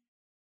thing.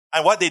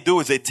 And what they do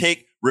is they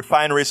take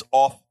refineries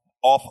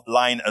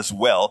offline as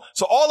well.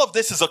 So all of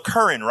this is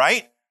occurring,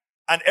 right?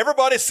 And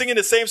everybody's singing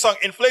the same song.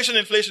 Inflation,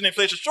 inflation,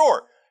 inflation.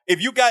 Sure.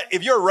 If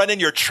you're running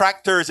your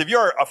tractors, if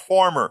you're a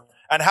farmer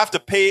and have to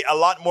pay a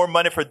lot more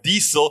money for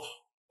diesel,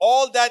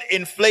 all that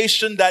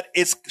inflation that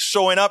is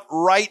showing up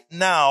right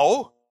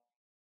now,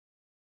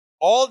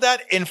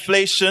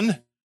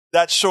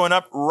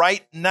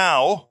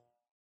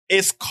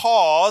 is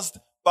caused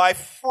by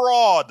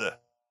fraud.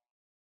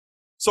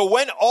 So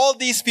when all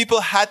these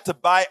people had to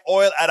buy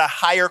oil at a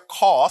higher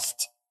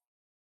cost,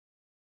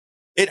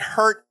 it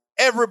hurt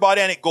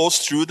everybody and it goes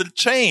through the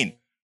chain.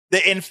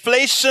 The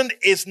inflation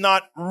is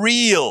not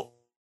real.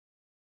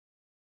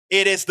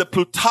 It is the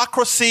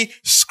plutocracy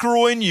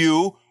screwing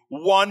you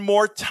one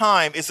more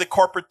time. It's the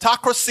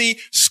corporatocracy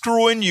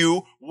screwing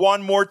you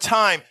one more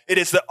time. It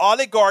is the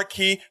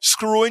oligarchy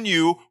screwing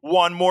you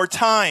one more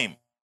time.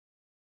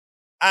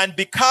 And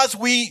because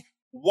we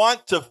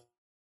want to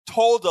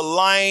toe the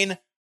line,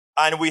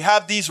 and we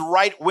have these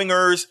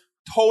right-wingers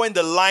towing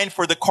the line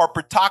for the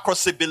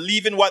corporatocracy,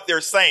 believing what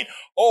they're saying.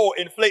 Oh,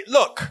 inflate.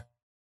 Look,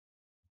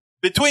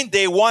 between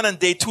day 1 and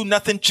day 2,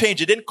 nothing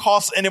changed. It didn't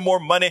cost any more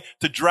money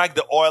to drag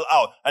the oil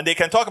out. And they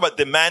can talk about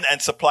demand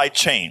and supply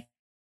chain.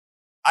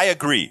 I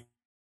agree.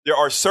 There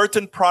are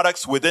certain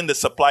products within the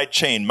supply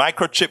chain,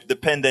 microchip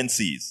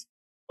dependencies.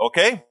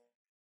 Okay?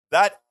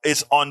 That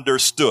is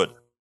understood.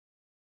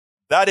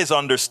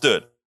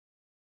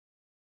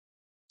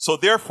 So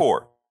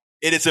therefore,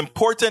 it is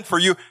important for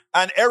you.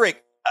 And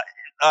Eric,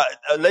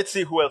 let's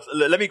see who else.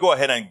 Let me go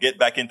ahead and get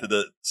back into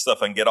the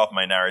stuff and get off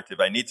my narrative.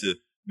 I need to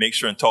make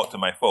sure and talk to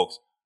my folks.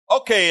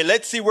 Okay,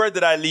 let's see, where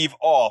did I leave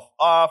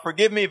off?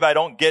 Forgive me if I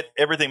don't get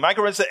everything.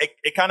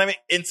 Microeconomic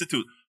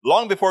Institute.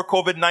 Long before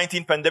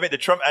COVID-19 pandemic, the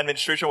Trump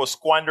administration was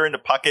squandering the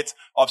pockets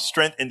of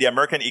strength in the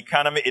American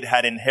economy it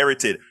had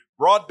inherited.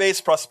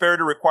 Broad-based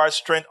prosperity requires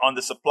strength on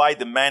the supply,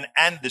 demand,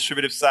 and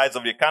distributive sides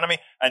of the economy,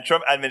 and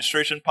Trump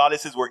administration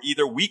policies were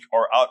either weak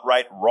or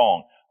outright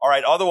wrong. All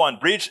right, other one.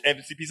 Bridge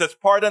MCP says,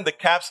 pardon the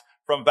caps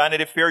from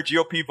Vanity Fair.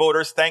 GOP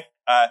voters think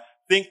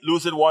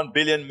losing $1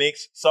 billion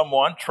makes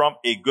someone, Trump,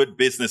 a good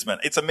businessman.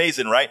 It's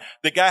amazing, right?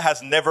 The guy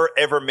has never,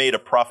 ever made a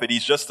profit.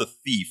 He's just a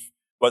thief.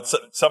 But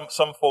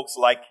some folks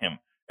like him.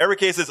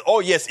 Eric A says, oh,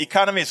 yes,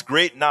 economy is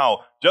great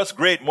now. Just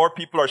great. More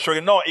people are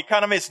struggling. No,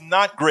 economy is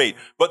not great.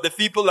 But the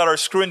people that are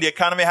screwing the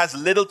economy has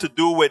little to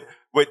do with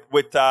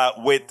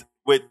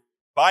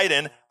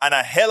Biden and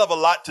a hell of a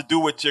lot to do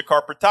with your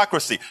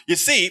corporatocracy. You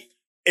see,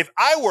 if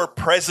I were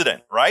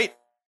president, right,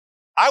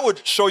 I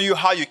would show you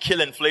how you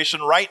kill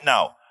inflation right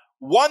now.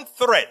 One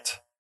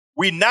threat,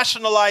 we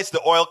nationalize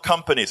the oil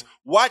companies.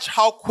 Watch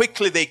how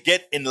quickly they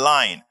get in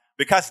line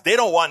because they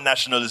don't want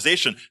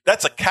nationalization.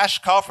 That's a cash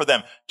cow for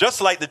them.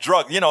 Just like the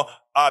drug,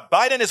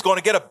 Biden is going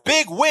to get a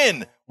big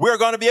win. We're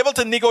going to be able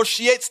to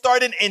negotiate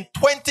starting in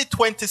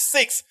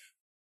 2026.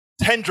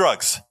 10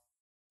 drugs.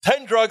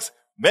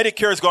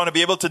 Medicare is going to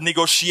be able to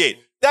negotiate.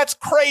 That's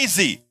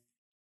crazy.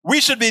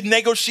 We should be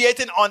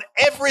negotiating on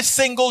every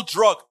single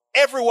drug.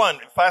 Everyone.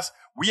 Fast.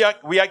 We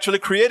actually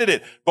created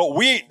it. But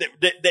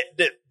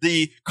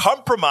the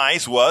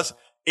compromise was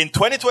in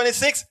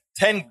 2026,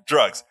 10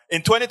 drugs.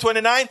 In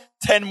 2029,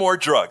 10 more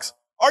drugs.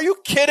 Are you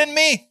kidding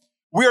me?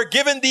 We are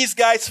giving these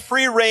guys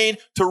free reign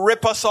to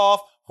rip us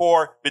off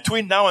for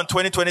between now and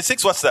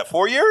 2026. What's that?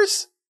 4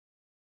 years?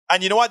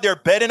 And you know what they're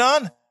betting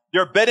on?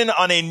 They're betting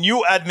on a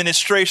new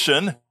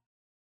administration.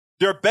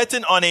 They're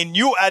betting on a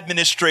new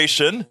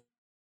administration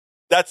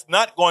that's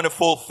not going to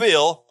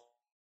fulfill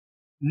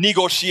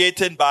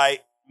negotiating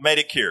by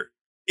Medicare.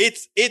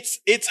 It's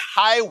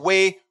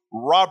highway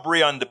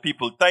robbery on the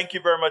people. Thank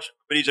you very much,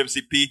 Bridge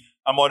MCP.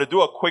 I'm going to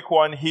do a quick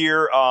one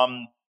here,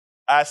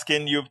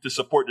 asking you to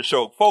support the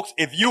show. Folks,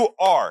 if you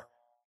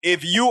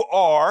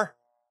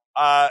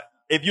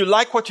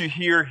like what you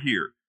hear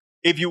here,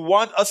 if you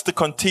want us to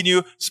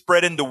continue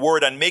spreading the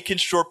word and making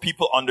sure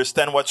people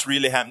understand what's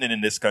really happening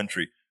in this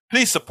country,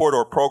 please support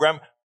our program.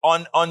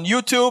 On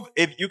YouTube,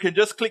 if you can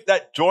just click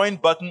that join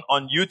button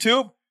on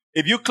YouTube.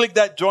 If you click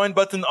that join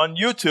button on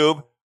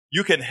YouTube,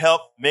 you can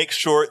help make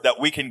sure that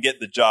we can get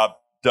the job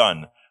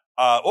done.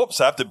 I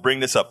have to bring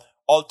this up.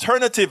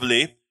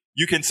 Alternatively,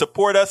 you can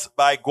support us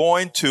by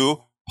going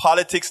to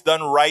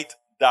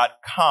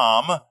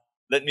politicsdoneright.com.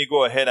 Let me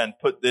go ahead and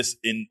put this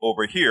in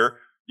over here.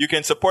 You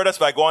can support us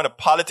by going to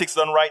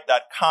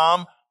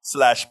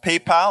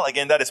politicsdoneright.com/PayPal.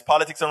 Again, that is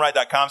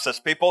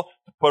politicsdoneright.com/PayPal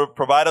to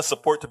provide us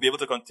support to be able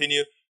to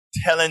continue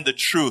telling the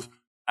truth,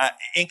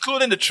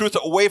 including the truth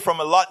away from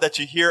a lot that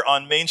you hear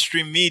on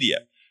mainstream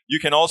media. You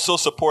can also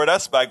support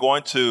us by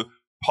going to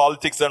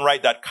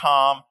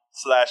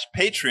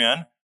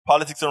politicsdoneright.com/Patreon,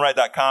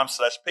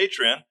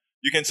 politicsdoneright.com/Patreon.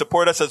 You can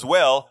support us as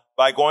well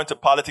by going to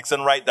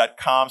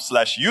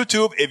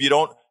politicsdoneright.com/YouTube if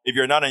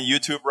you're not on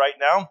YouTube right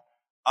now.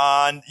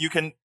 And you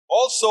can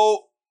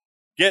also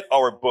get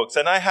our books.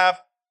 And I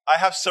have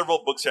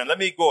several books here. And let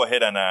me go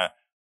ahead and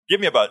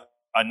give me about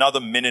another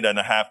minute and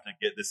a half to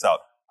get this out.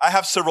 I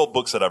have several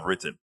books that I've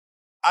written.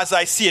 As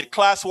I see it,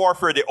 Class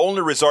Warfare, the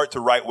only resort to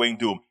right-wing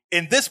doom.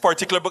 In this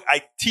particular book,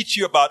 I teach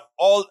you about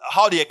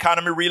how the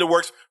economy really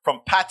works,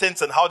 from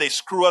patents and how they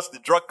screw us, the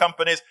drug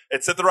companies,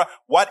 etc.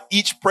 What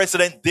each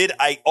president did.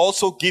 I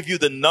also give you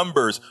the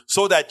numbers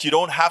so that you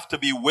don't have to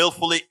be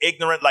willfully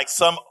ignorant like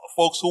some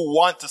folks who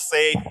want to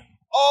say,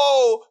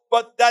 oh,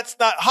 but that's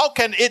not, how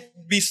can it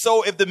be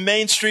so if the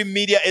mainstream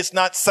media is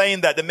not saying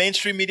that? The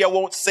mainstream media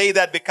won't say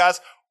that because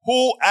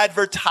who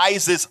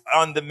advertises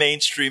on the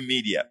mainstream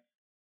media?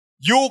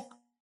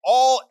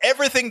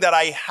 Everything that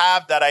I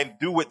have that I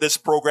do with this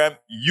program,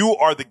 you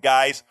are the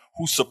guys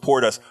who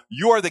support us.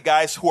 You are the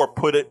guys who are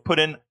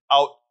putting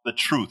out the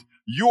truth.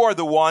 You are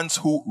the ones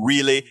who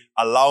really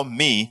allow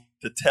me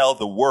to tell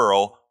the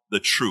world the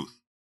truth.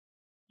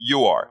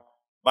 You are.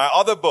 My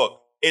other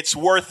book, It's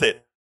Worth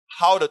It.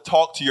 How to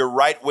talk to your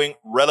right-wing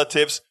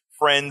relatives,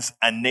 friends,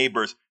 and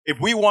neighbors. If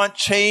we want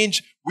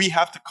change, we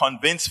have to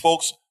convince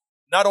folks,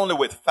 not only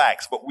with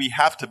facts, but we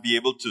have to be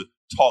able to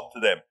talk to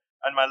them.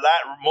 And my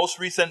most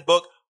recent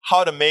book,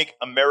 How to Make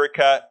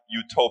America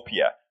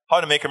Utopia.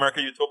 How to Make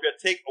America Utopia.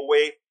 Take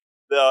away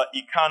the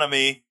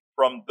economy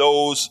from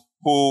those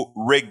who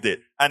rigged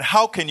it. And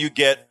how can you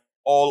get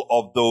all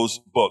of those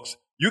books?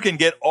 You can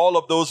get all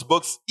of those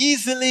books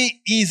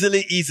easily.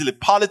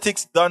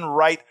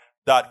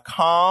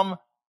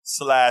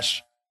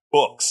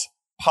 politicsdoneright.com/books.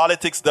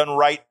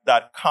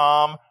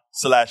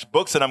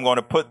 politicsdoneright.com/books. And I'm going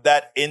to put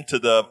that into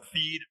the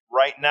feed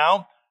right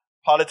now.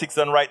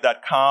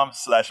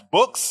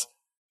 politicsdoneright.com/books.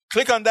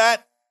 Click on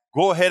that.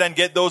 Go ahead and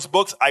get those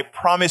books. I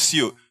promise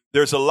you,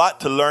 there's a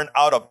lot to learn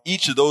out of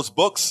each of those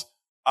books.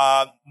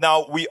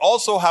 Now, we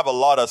also have a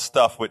lot of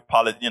stuff with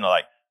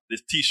like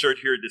this T-shirt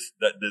here.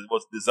 That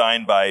was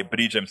designed by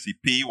Bridge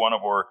MCP, one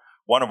of our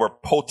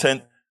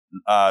potent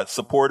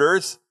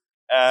supporters.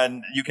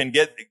 And you can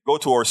go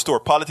to our store,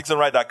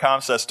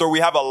 politicsdoneright.com/store. We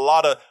have a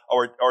lot of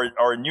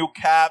our new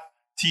cap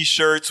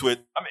T-shirts with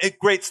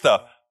great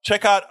stuff.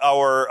 Check out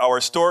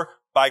our store.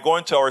 By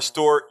going to our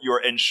store,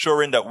 you're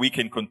ensuring that we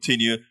can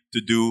continue to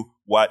do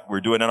what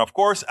we're doing. And of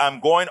course, I'm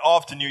going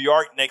off to New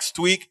York next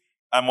week.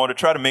 I'm going to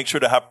try to make sure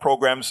to have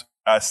programs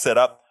set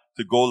up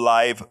to go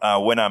live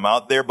when I'm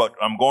out there. But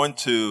I'm going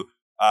to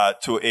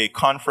a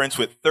conference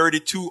with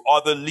 32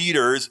 other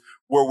leaders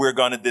where we're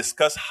going to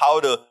discuss how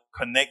to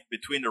connect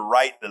between the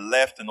right, the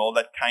left, and all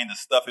that kind of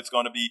stuff. It's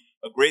going to be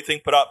a great thing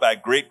put out by a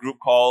great group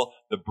called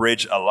the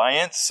Bridge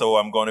Alliance. So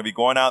I'm going to be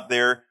going out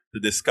there to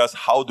discuss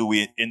how do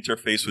we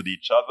interface with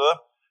each other.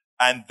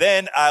 And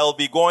then I'll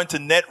be going to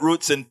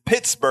Netroots in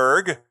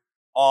Pittsburgh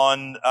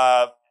on,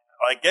 I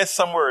guess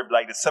somewhere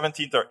like the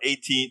 17th or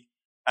 18th.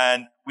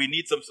 And we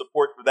need some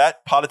support for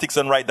that.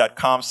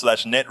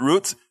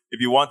 politicsdoneright.com/netroots.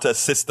 If you want to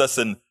assist us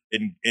in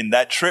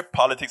that trip,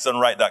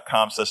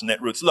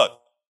 politicsdoneright.com/netroots.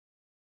 Look,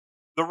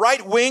 the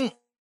right wing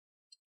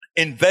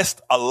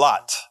invest a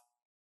lot.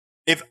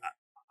 Let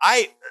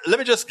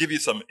me just give you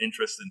some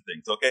interesting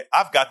things, okay?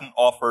 I've gotten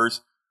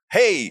offers.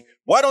 Hey,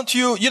 why don't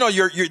you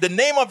the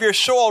name of your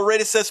show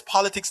already says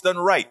Politics Done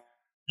Right.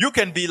 You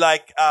can be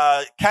like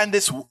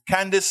Candace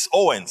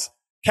Owens.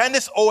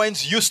 Candace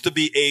Owens used to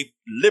be a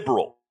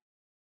liberal,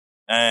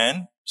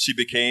 and she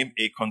became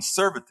a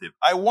conservative.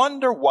 I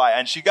wonder why.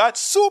 And she got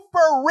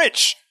super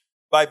rich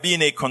by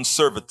being a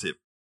conservative.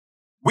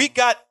 We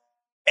got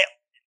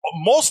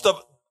most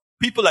of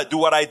people that do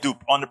what I do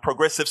on the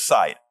progressive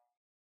side.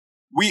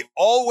 We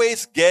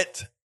always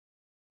get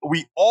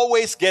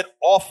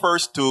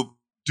offers to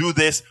do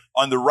this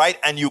on the right,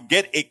 and you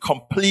get a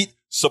complete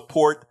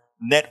support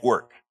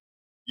network.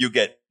 You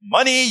get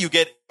money, you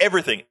get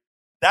everything.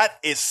 That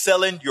is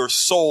selling your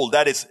soul.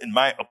 That is, in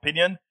my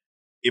opinion,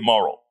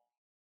 immoral.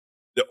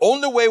 The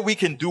only way we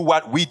can do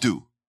what we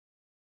do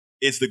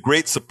is the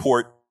great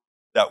support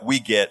that we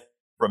get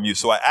from you.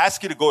 So I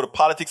ask you to go to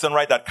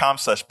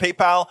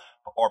politicsdoneright.com/PayPal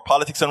or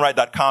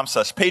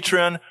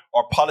politicsdoneright.com/Patreon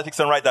or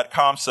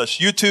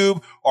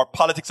politicsdoneright.com/YouTube or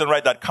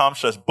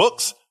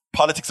politicsdoneright.com/books,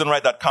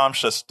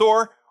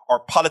 politicsdoneright.com/store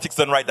or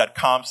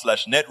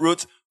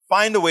politicsdoneright.com/netroots.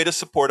 Find a way to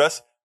support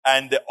us,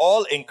 and the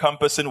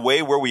all-encompassing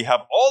way where we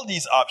have all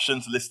these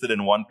options listed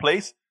in one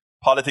place,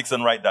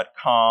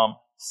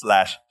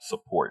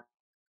 politicsdoneright.com/support.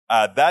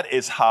 That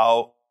is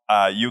how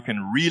you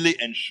can really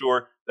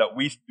ensure that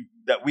we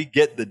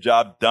get the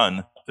job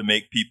done to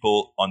make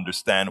people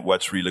understand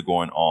what's really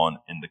going on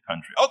in the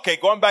country. Okay,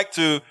 going back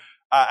to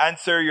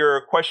answer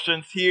your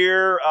questions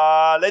here.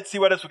 Let's see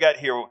what else we got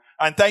here.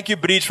 And thank you,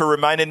 Bridge, for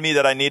reminding me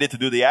that I needed to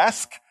do the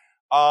ask.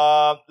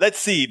 Let's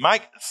see.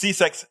 Mike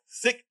C-Sex,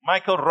 sick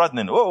Michael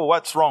Rudnin. Oh,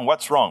 what's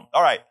wrong?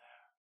 All right.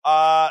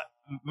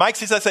 Mike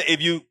C-Sex said,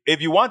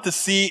 if you want to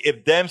see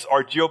if Dems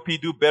or GOP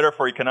do better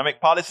for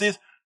economic policies,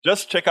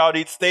 just check out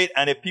each state.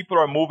 And if people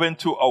are moving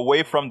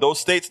away from those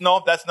states,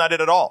 no, that's not it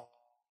at all.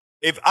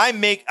 If I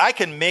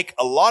can make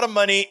a lot of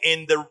money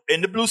in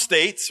the blue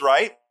states,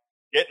 right?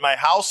 Get my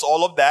house,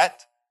 all of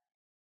that.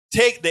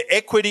 Take the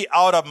equity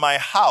out of my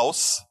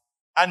house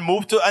and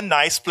move to a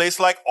nice place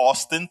like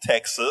Austin,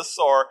 Texas,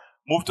 or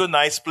move to a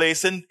nice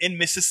place in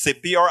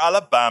Mississippi or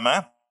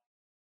Alabama.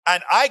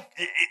 And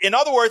in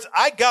other words,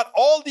 I got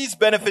all these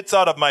benefits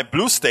out of my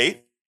blue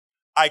state.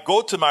 I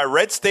go to my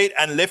red state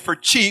and live for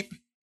cheap.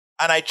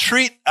 And I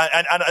treat,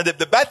 and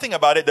the bad thing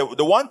about it,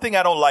 the one thing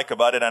I don't like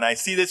about it, and I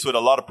see this with a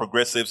lot of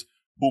progressives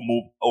who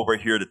move over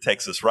here to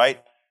Texas,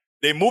 right?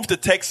 They move to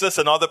Texas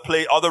and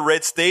other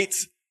red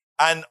states.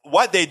 And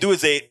what they do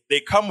is they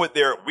come with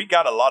we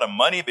got a lot of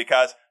money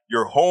because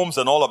your homes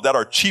and all of that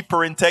are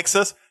cheaper in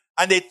Texas.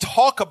 And they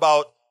talk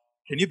about,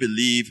 can you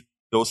believe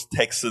those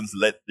Texans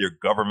let their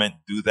government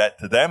do that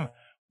to them?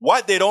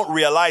 What they don't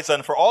realize,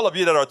 and for all of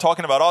you that are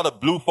talking about all the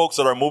blue folks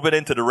that are moving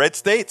into the red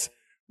states,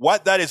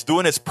 what that is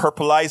doing is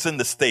purplizing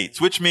the states,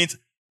 which means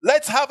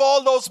let's have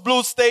all those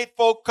blue state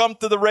folk come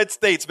to the red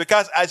states,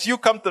 because as you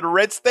come to the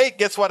red state,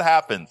 guess what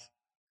happens?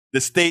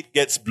 The state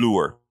gets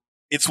bluer.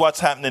 It's what's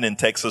happening in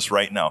Texas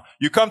right now.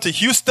 You come to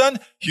Houston.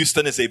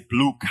 Houston is a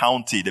blue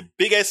county, the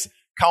biggest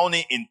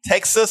county in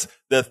Texas,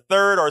 the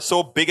third or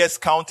so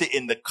biggest county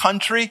in the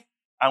country,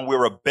 and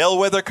we're a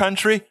bellwether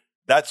country.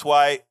 That's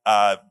why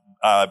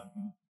Beto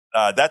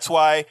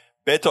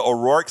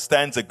O'Rourke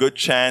stands a good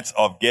chance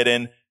of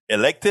getting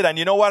elected. And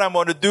you know what I'm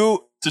going to do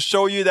to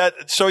show you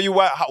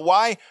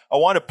why I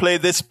want to play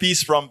this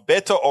piece from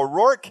Beto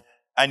O'Rourke,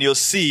 and you'll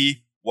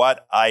see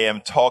what I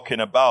am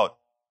talking about.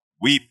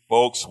 Weep,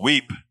 folks,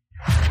 weep.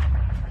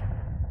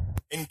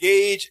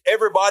 Engage,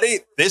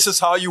 everybody. This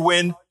is how you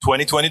win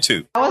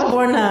 2022. I was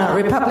born a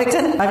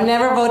Republican. I've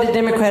never voted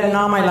Democrat in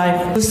all my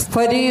life.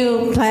 What do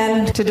you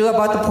plan to do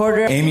about the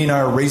border? Amy and I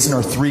are raising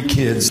our 3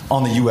 kids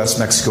on the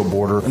U.S.-Mexico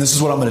border, and this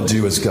is what I'm going to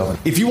do as governor.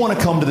 If you want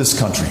to come to this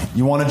country,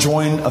 you want to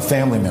join a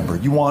family member,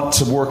 you want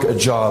to work a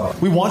job,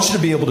 we want you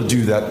to be able to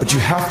do that, but you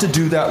have to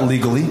do that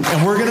legally,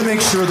 and we're going to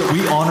make sure that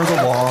we honor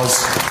the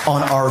laws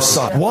on our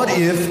side. What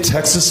if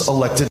Texas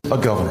elected a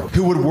governor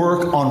who would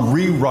work on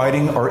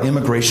rewriting our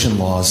immigration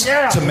laws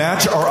to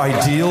match our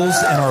ideals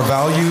and our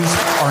values,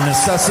 our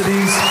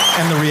necessities,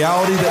 and the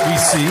reality that we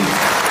see?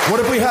 What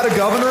if we had a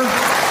governor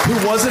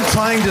who wasn't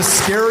trying to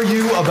scare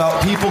you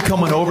about people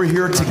coming over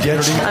here to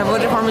get you? I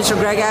voted for Mr.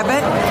 Greg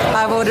Abbott.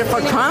 I voted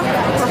for Trump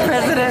for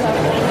president,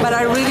 but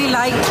I really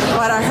liked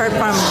what I heard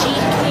from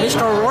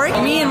Mr.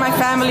 O'Rourke. Me and my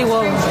family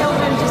will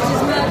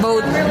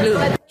vote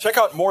blue. Check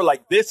out more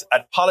like this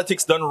at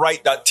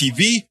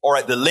politicsdoneright.tv or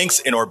at the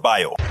links in our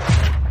bio.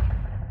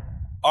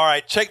 All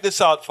right, check this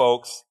out,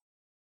 folks.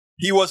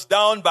 He was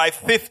down by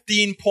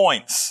 15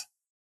 points.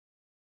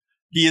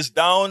 He is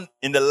down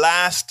in the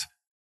last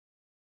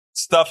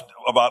stuff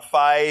about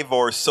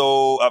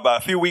a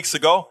few weeks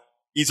ago.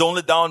 He's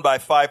only down by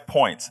 5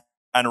 points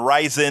and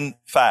rising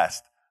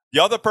fast.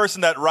 The other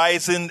person that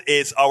rising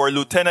is our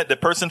lieutenant, the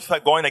person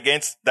going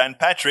against Dan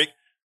Patrick,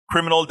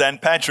 criminal Dan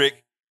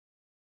Patrick,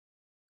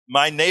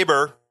 my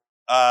neighbor,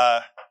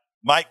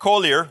 Mike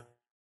Collier.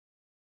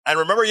 And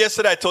remember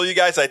yesterday I told you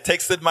guys I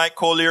texted Mike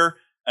Collier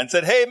and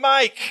said, hey,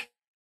 Mike,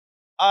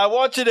 I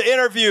want you to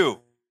interview,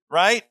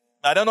 right?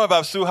 I don't know if I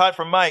was too hot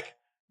for Mike.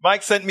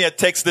 Mike sent me a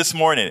text this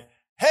morning.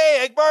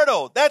 Hey,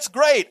 Egberto, that's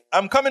great.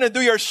 I'm coming to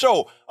do your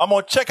show. I'm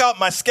going to check out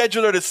my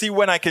scheduler to see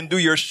when I can do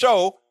your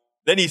show.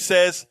 Then he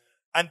says,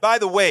 and by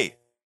the way,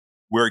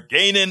 we're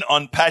gaining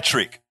on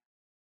Patrick.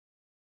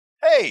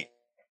 Hey,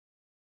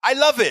 I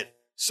love it.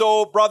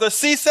 So, Brother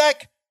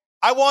CSAC,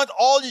 I want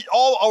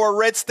all our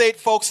red state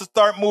folks to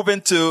start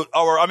moving to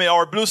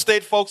our blue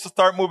state folks to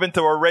start moving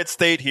to our red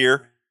state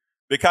here.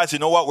 Because you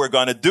know what we're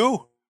going to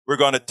do? We're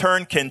going to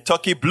turn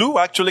Kentucky blue.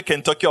 Actually,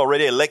 Kentucky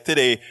already elected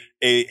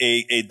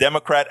a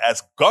Democrat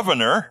as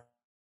governor.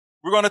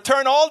 We're going to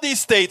turn all these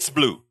states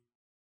blue.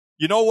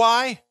 You know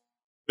why?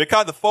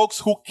 Because the folks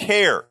who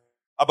care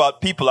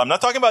about people, I'm not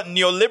talking about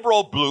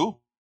neoliberal blue.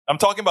 I'm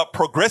talking about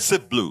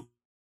progressive blue.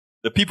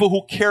 The people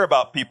who care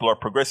about people are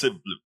progressive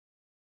blue.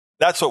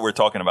 That's what we're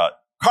talking about.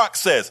 Cox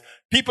says,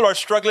 people are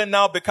struggling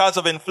now because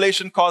of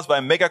inflation caused by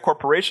mega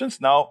corporations,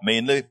 now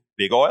mainly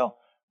big oil.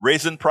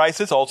 Raising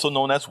prices, also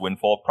known as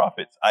windfall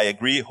profits. I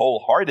agree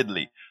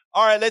wholeheartedly.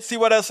 All right, let's see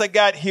what else I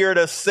got here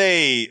to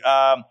say.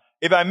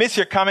 If I miss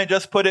your comment,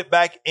 just put it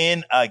back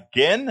in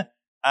again,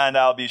 and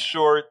I'll be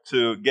sure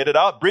to get it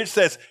out. Bridge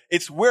says,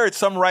 it's weird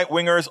some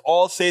right-wingers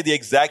all say the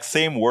exact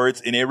same words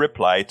in a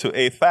reply to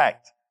a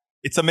fact.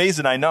 It's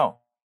amazing, I know.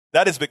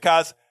 That is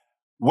because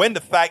when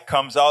the fact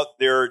comes out,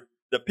 the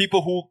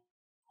people who,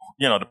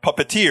 the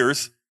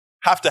puppeteers,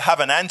 have to have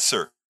an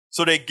answer.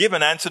 So they give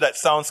an answer that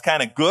sounds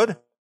kind of good,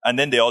 and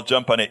then they all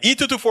jump on it.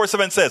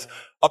 E2247 says,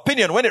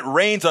 opinion, when it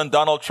rains on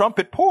Donald Trump,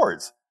 it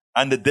pours.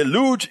 And The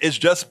Deluge is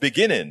Just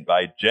Beginning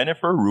by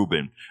Jennifer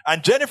Rubin.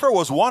 And Jennifer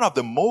was one of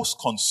the most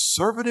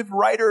conservative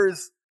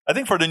writers, I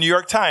think, for the New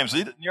York Times.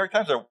 The New York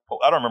Times, I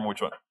don't remember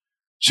which one.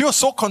 She was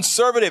so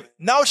conservative.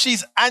 Now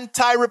she's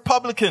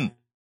anti-Republican.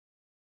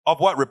 Of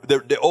what?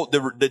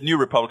 The new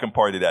Republican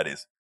Party, that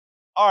is.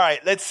 All right,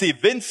 let's see.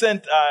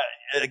 Vincent,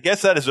 I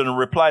guess that is a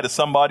reply to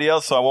somebody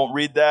else, so I won't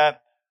read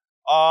that.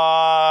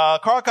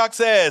 Carl Cox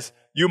says,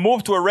 you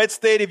move to a red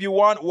state if you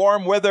want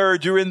warm weather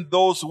during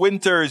those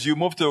winters. You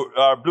move to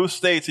blue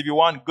states if you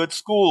want good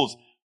schools,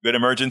 good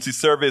emergency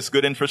service,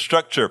 good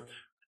infrastructure.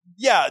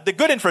 Yeah, the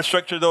good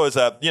infrastructure, though, is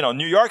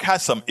New York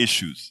has some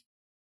issues.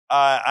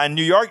 And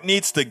New York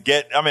needs to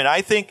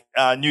I think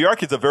New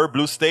York is a very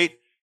blue state.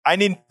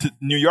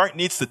 New York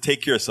needs to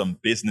take care of some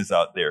business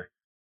out there.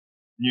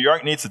 New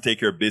York needs to take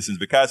care of business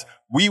because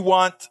we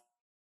want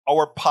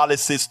our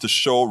policies to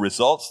show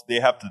results. They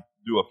have to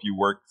do a few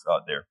works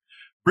out there.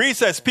 Bree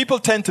says, people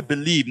tend to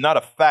believe not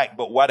a fact,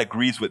 but what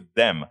agrees with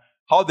them.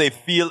 How they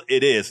feel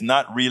it is,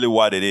 not really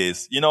what it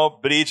is.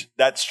 Breach,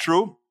 that's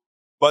true.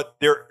 But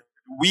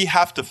we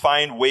have to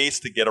find ways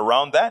to get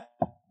around that.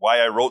 Why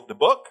I wrote the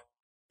book.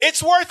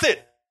 It's worth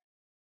it.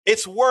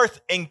 It's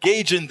worth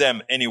engaging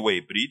them anyway,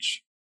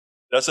 Breach.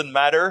 Doesn't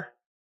matter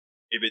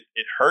if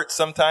it hurts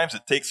sometimes.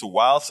 It takes a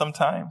while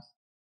sometimes.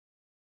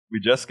 We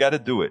just got to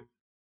do it.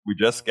 We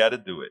just got to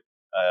do it.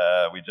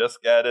 We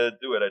just got to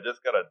do it. I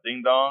just got a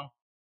ding dong.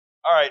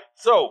 All right.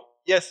 So,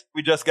 yes,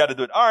 we just got to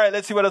do it. All right.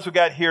 Let's see what else we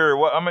got here.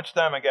 How much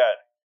time I got?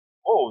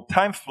 Oh,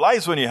 time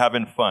flies when you're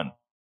having fun.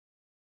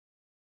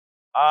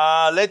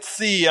 Let's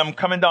see. I'm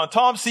coming down.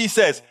 Tom C.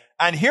 says,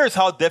 and here's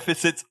how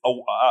deficits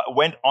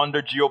went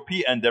under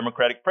GOP and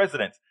Democratic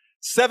presidents.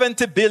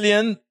 70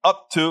 billion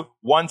up to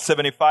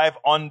 175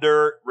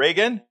 under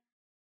Reagan.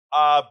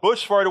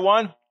 Bush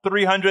 41,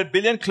 300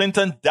 billion.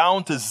 Clinton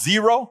down to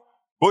 0.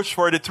 Bush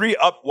 43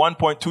 up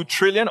 1.2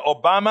 trillion.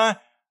 Obama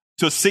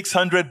to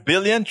 600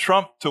 billion.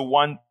 Trump to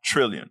 1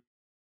 trillion.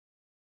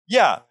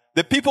 Yeah,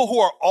 the people who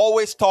are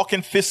always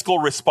talking fiscal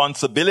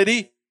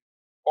responsibility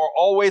are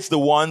always the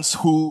ones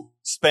who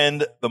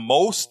spend the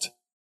most,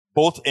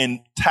 both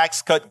in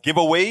tax cut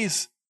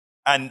giveaways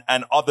and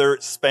other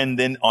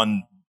spending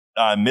on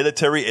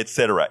military,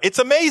 etc. It's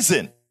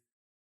amazing.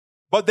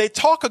 But they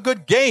talk a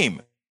good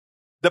game.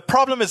 The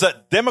problem is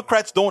that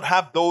Democrats don't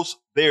have those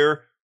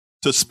there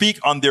to speak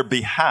on their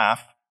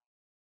behalf.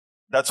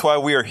 That's why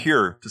we are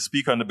here, to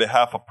speak on the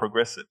behalf of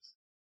progressives.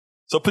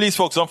 So please,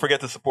 folks, don't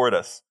forget to support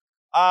us.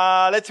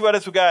 Let's see what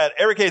else we got.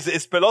 Eric Hayes,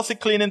 is Pelosi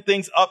cleaning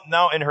things up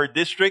now in her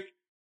district?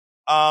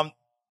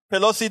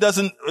 Pelosi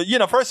doesn't,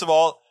 first of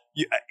all,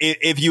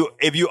 if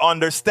you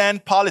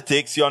understand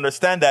politics, you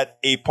understand that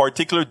a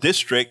particular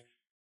district,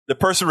 the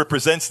person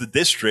represents the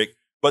district,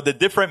 but the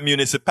different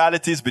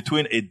municipalities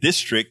between a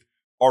district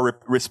are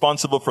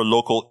responsible for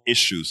local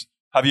issues.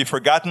 Have you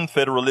forgotten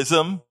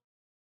federalism?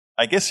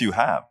 I guess you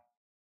have.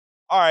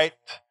 All right.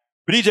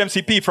 Bridge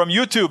MCP from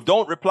YouTube.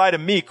 Don't reply to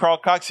me, Carl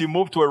Cox. You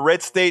move to a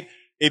red state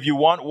if you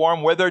want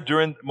warm weather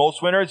during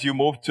most winters. You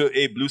move to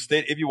a blue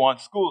state if you want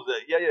schools.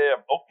 Yeah.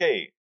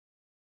 Okay.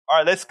 All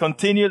right. Let's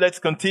continue.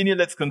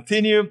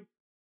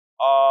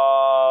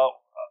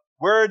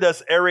 Where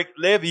does Eric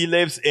live? He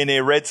lives in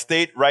a red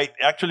state, right?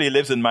 Actually, he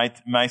lives in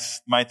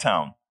my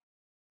town.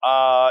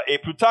 A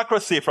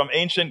plutocracy from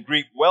ancient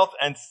Greek, wealth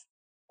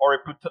or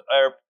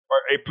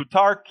a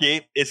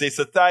plutarchy is a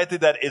society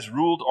that is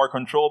ruled or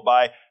controlled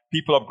by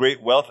people of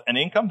great wealth and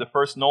income. The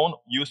first known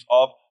use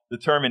of the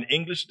term in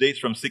English dates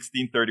from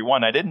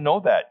 1631. I didn't know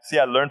that. See,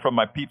 I learn from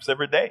my peeps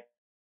every day.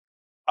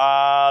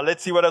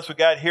 Let's see what else we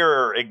got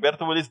here.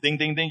 Egberto Willis, ding,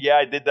 ding, ding. Yeah,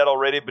 I did that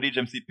already. Bridge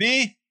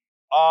MCP.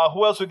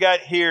 Who else we got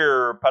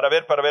here? Para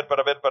ver.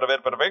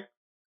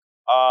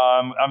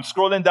 I'm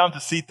scrolling down to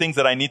see things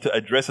that I need to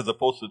address as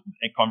opposed to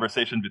a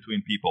conversation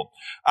between people.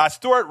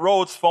 Stuart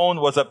Rhodes'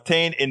 phone was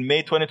obtained in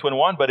May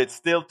 2021, but it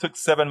still took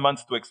 7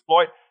 months to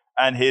exploit,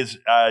 and his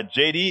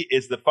JD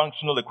is the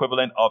functional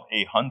equivalent of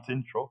a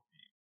hunting trophy.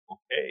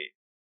 Okay.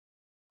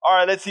 All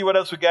right, let's see what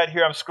else we got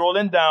here. I'm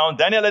scrolling down.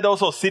 Daniel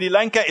Edoso, Sri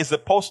Lanka is the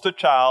poster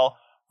child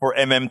for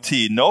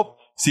MMT. Nope.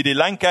 Sri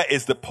Lanka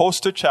is the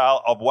poster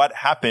child of what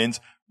happens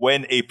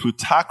when a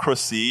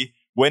plutocracy,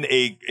 when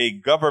a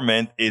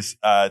government is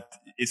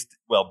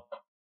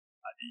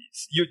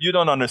you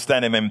don't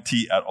understand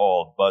MMT at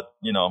all, but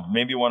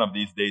maybe one of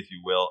these days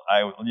you will.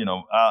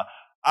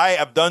 I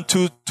have done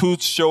two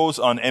shows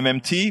on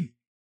MMT.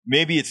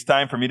 Maybe it's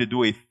time for me to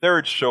do a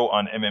third show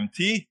on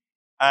MMT.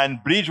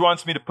 And Bridge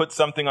wants me to put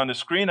something on the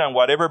screen, and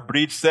whatever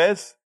Bridge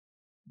says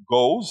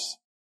goes.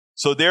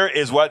 So there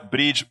is what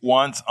Bridge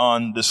wants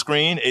on the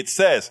screen. It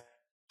says,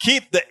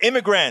 keep the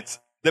immigrants,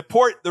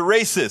 deport the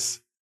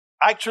racists.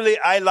 Actually,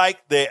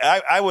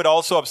 I would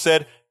also have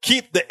said,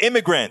 keep the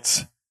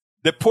immigrants,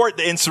 deport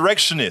the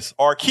insurrectionists,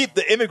 or keep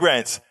the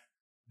immigrants,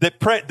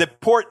 deport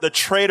the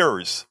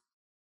traitors.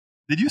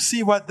 Did you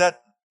see what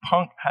that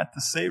punk had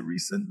to say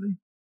recently?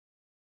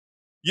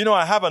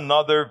 I have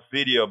another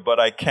video, but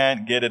I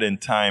can't get it in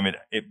time.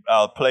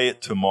 I'll play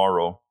it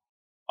tomorrow.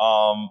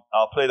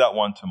 I'll play that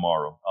one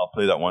tomorrow.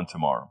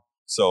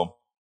 So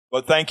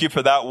But thank you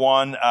for that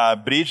one,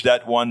 Bridge.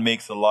 That one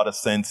makes a lot of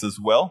sense as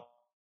well.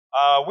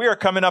 We are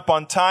coming up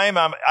on time.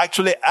 I'm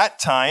actually at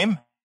time.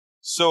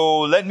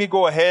 So let me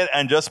go ahead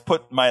and just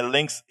put my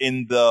links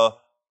in the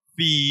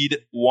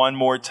feed one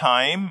more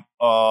time.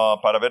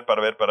 Para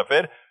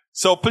ver.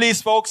 So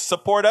please, folks,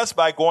 support us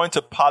by going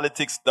to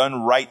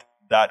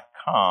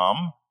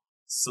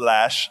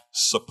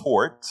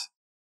politicsdoneright.com/support.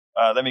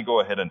 Let me go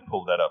ahead and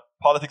pull that up.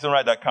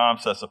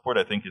 Politicsdoneright.com/support,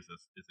 I think is a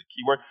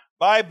keyword.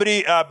 Bye,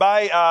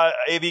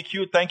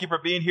 AVQ. Thank you for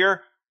being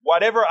here.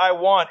 Whatever I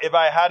want, if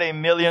I had $1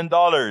 million.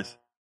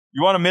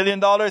 You want $1 million?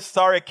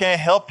 Sorry, I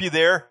can't help you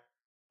there.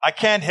 I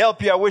can't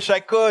help you. I wish I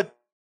could.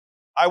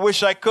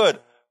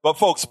 But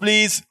folks,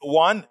 please,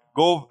 go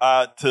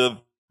to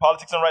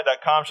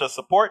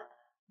politicsdoneright.com/support.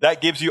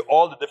 That gives you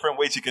all the different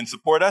ways you can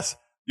support us.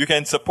 You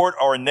can support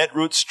our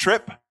Netroots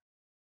trip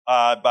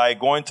by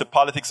going to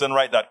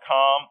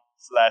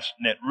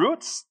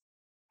politicsdoneright.com/netroots.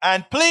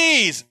 And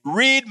please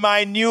read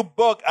my new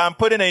book. I'm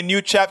putting a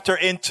new chapter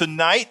in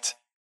tonight.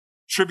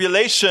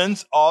 Tribulation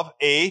of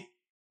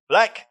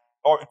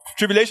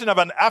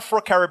an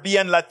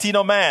Afro-Caribbean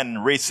Latino man.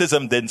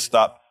 Racism didn't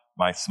stop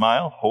my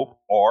smile, hope,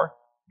 or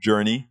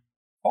journey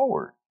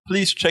forward.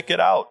 Please check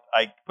it out.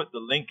 I put the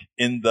link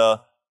in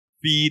the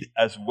feed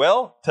as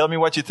well. Tell me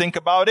what you think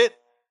about it.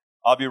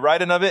 I'll be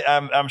writing of it.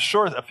 I'm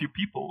sure a few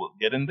people will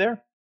get in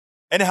there.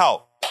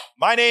 Anyhow,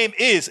 my name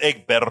is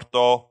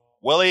Egberto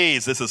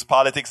Willies. This is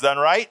Politics Done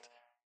Right.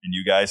 And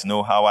you guys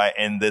know how I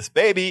end this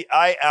baby.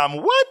 I am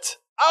what?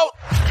 Out.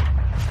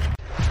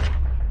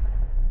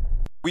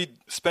 We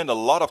spend a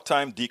lot of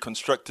time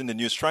deconstructing the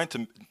news, trying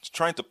to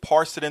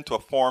parse it into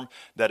a form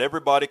that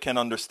everybody can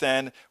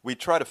understand. We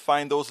try to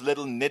find those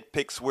little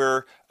nitpicks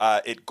where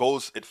it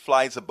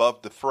flies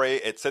above the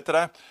fray,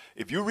 etc.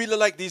 If you really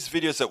like these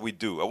videos that we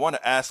do, I want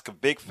to ask a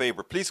big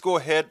favor. Please go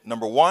ahead.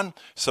 Number 1,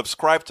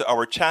 subscribe to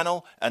our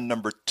channel. And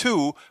number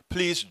 2,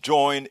 please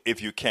join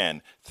if you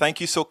can. Thank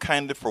you so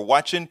kindly for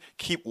watching.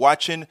 Keep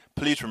watching.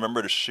 Please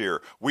remember to share.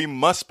 We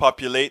must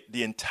populate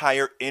the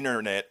entire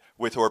internet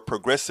with our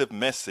progressive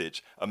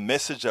message, a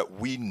message that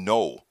we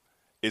know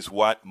is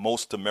what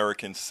most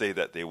Americans say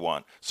that they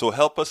want. So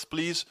help us,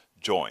 please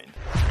join.